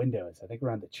roll up the windows. I think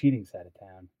we're on the cheating side of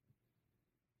town.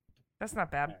 That's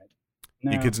not bad. Right.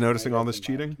 No, you kids noticing all this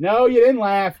cheating? No, you didn't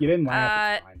laugh. You didn't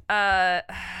laugh.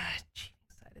 Cheating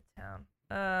side of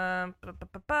town.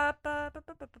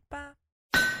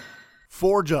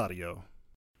 Forge Audio.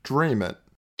 Dream it.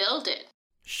 Build it.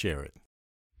 Share it.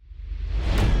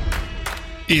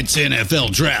 It's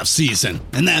NFL draft season,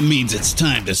 and that means it's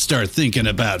time to start thinking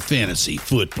about fantasy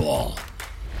football.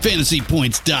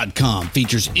 FantasyPoints.com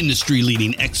features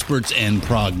industry-leading experts and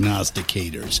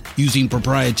prognosticators using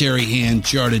proprietary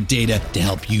hand-charted data to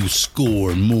help you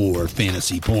score more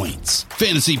fantasy points.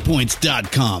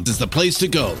 FantasyPoints.com is the place to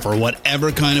go for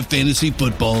whatever kind of fantasy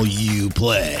football you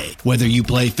play. Whether you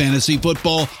play fantasy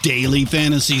football, daily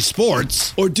fantasy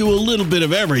sports, or do a little bit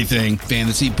of everything,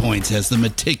 Fantasy Points has the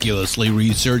meticulously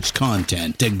researched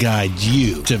content to guide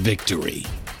you to victory.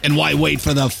 And why wait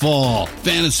for the fall?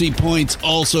 Fantasy Points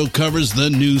also covers the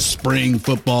new spring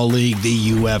football league, the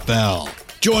UFL.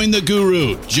 Join the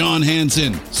guru, John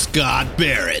Hansen, Scott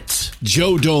Barrett,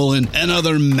 Joe Dolan, and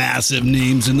other massive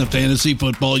names in the fantasy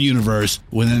football universe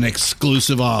with an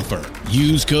exclusive offer.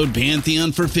 Use code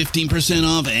Pantheon for 15%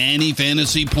 off any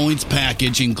Fantasy Points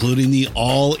package, including the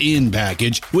all-in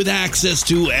package, with access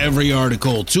to every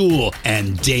article, tool,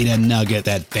 and data nugget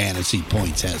that Fantasy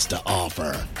Points has to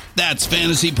offer. That's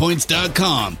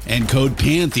FantasyPoints.com and code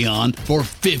Pantheon for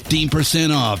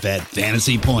 15% off at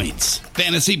Fantasy Points.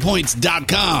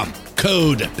 FantasyPoints.com,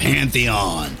 code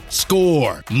Pantheon.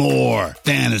 Score more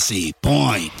fantasy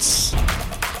points.